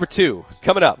 hour number 2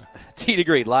 coming up. Tee to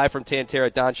Green, live from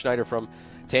Tantera. Don Schneider from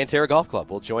Tantera Golf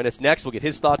Club will join us next. We'll get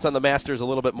his thoughts on the Masters, a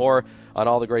little bit more on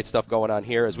all the great stuff going on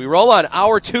here as we roll on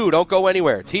hour 2. Don't go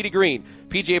anywhere. Tee to Green,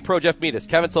 PGA Pro Jeff Meadis,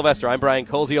 Kevin Sylvester. I'm Brian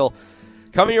Koziel.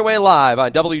 Coming your way live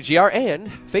on WGR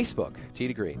and Facebook. Tee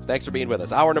to Green. Thanks for being with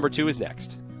us. Hour number 2 is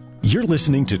next. You're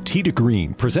listening to Tee to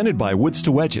Green, presented by Woods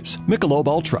to Wedges, Michelob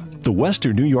Ultra, the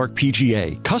Western New York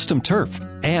PGA, Custom Turf,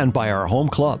 and by our home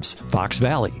clubs, Fox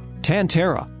Valley,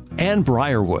 Tantera, and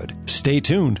Briarwood. Stay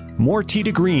tuned. More Tee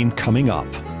to Green coming up.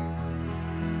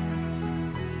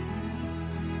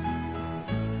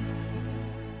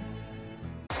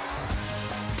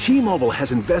 T-Mobile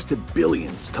has invested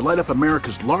billions to light up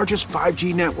America's largest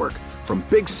 5G network, from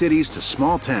big cities to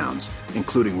small towns,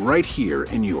 including right here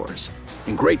in yours.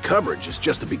 And great coverage is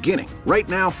just the beginning. Right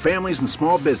now, families and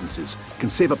small businesses can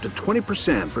save up to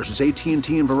 20% versus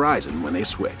AT&T and Verizon when they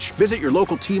switch. Visit your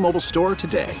local T-Mobile store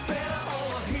today.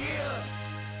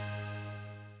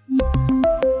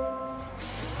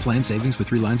 Plan savings with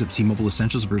 3 lines of T-Mobile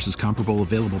Essentials versus comparable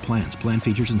available plans. Plan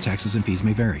features and taxes and fees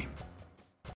may vary.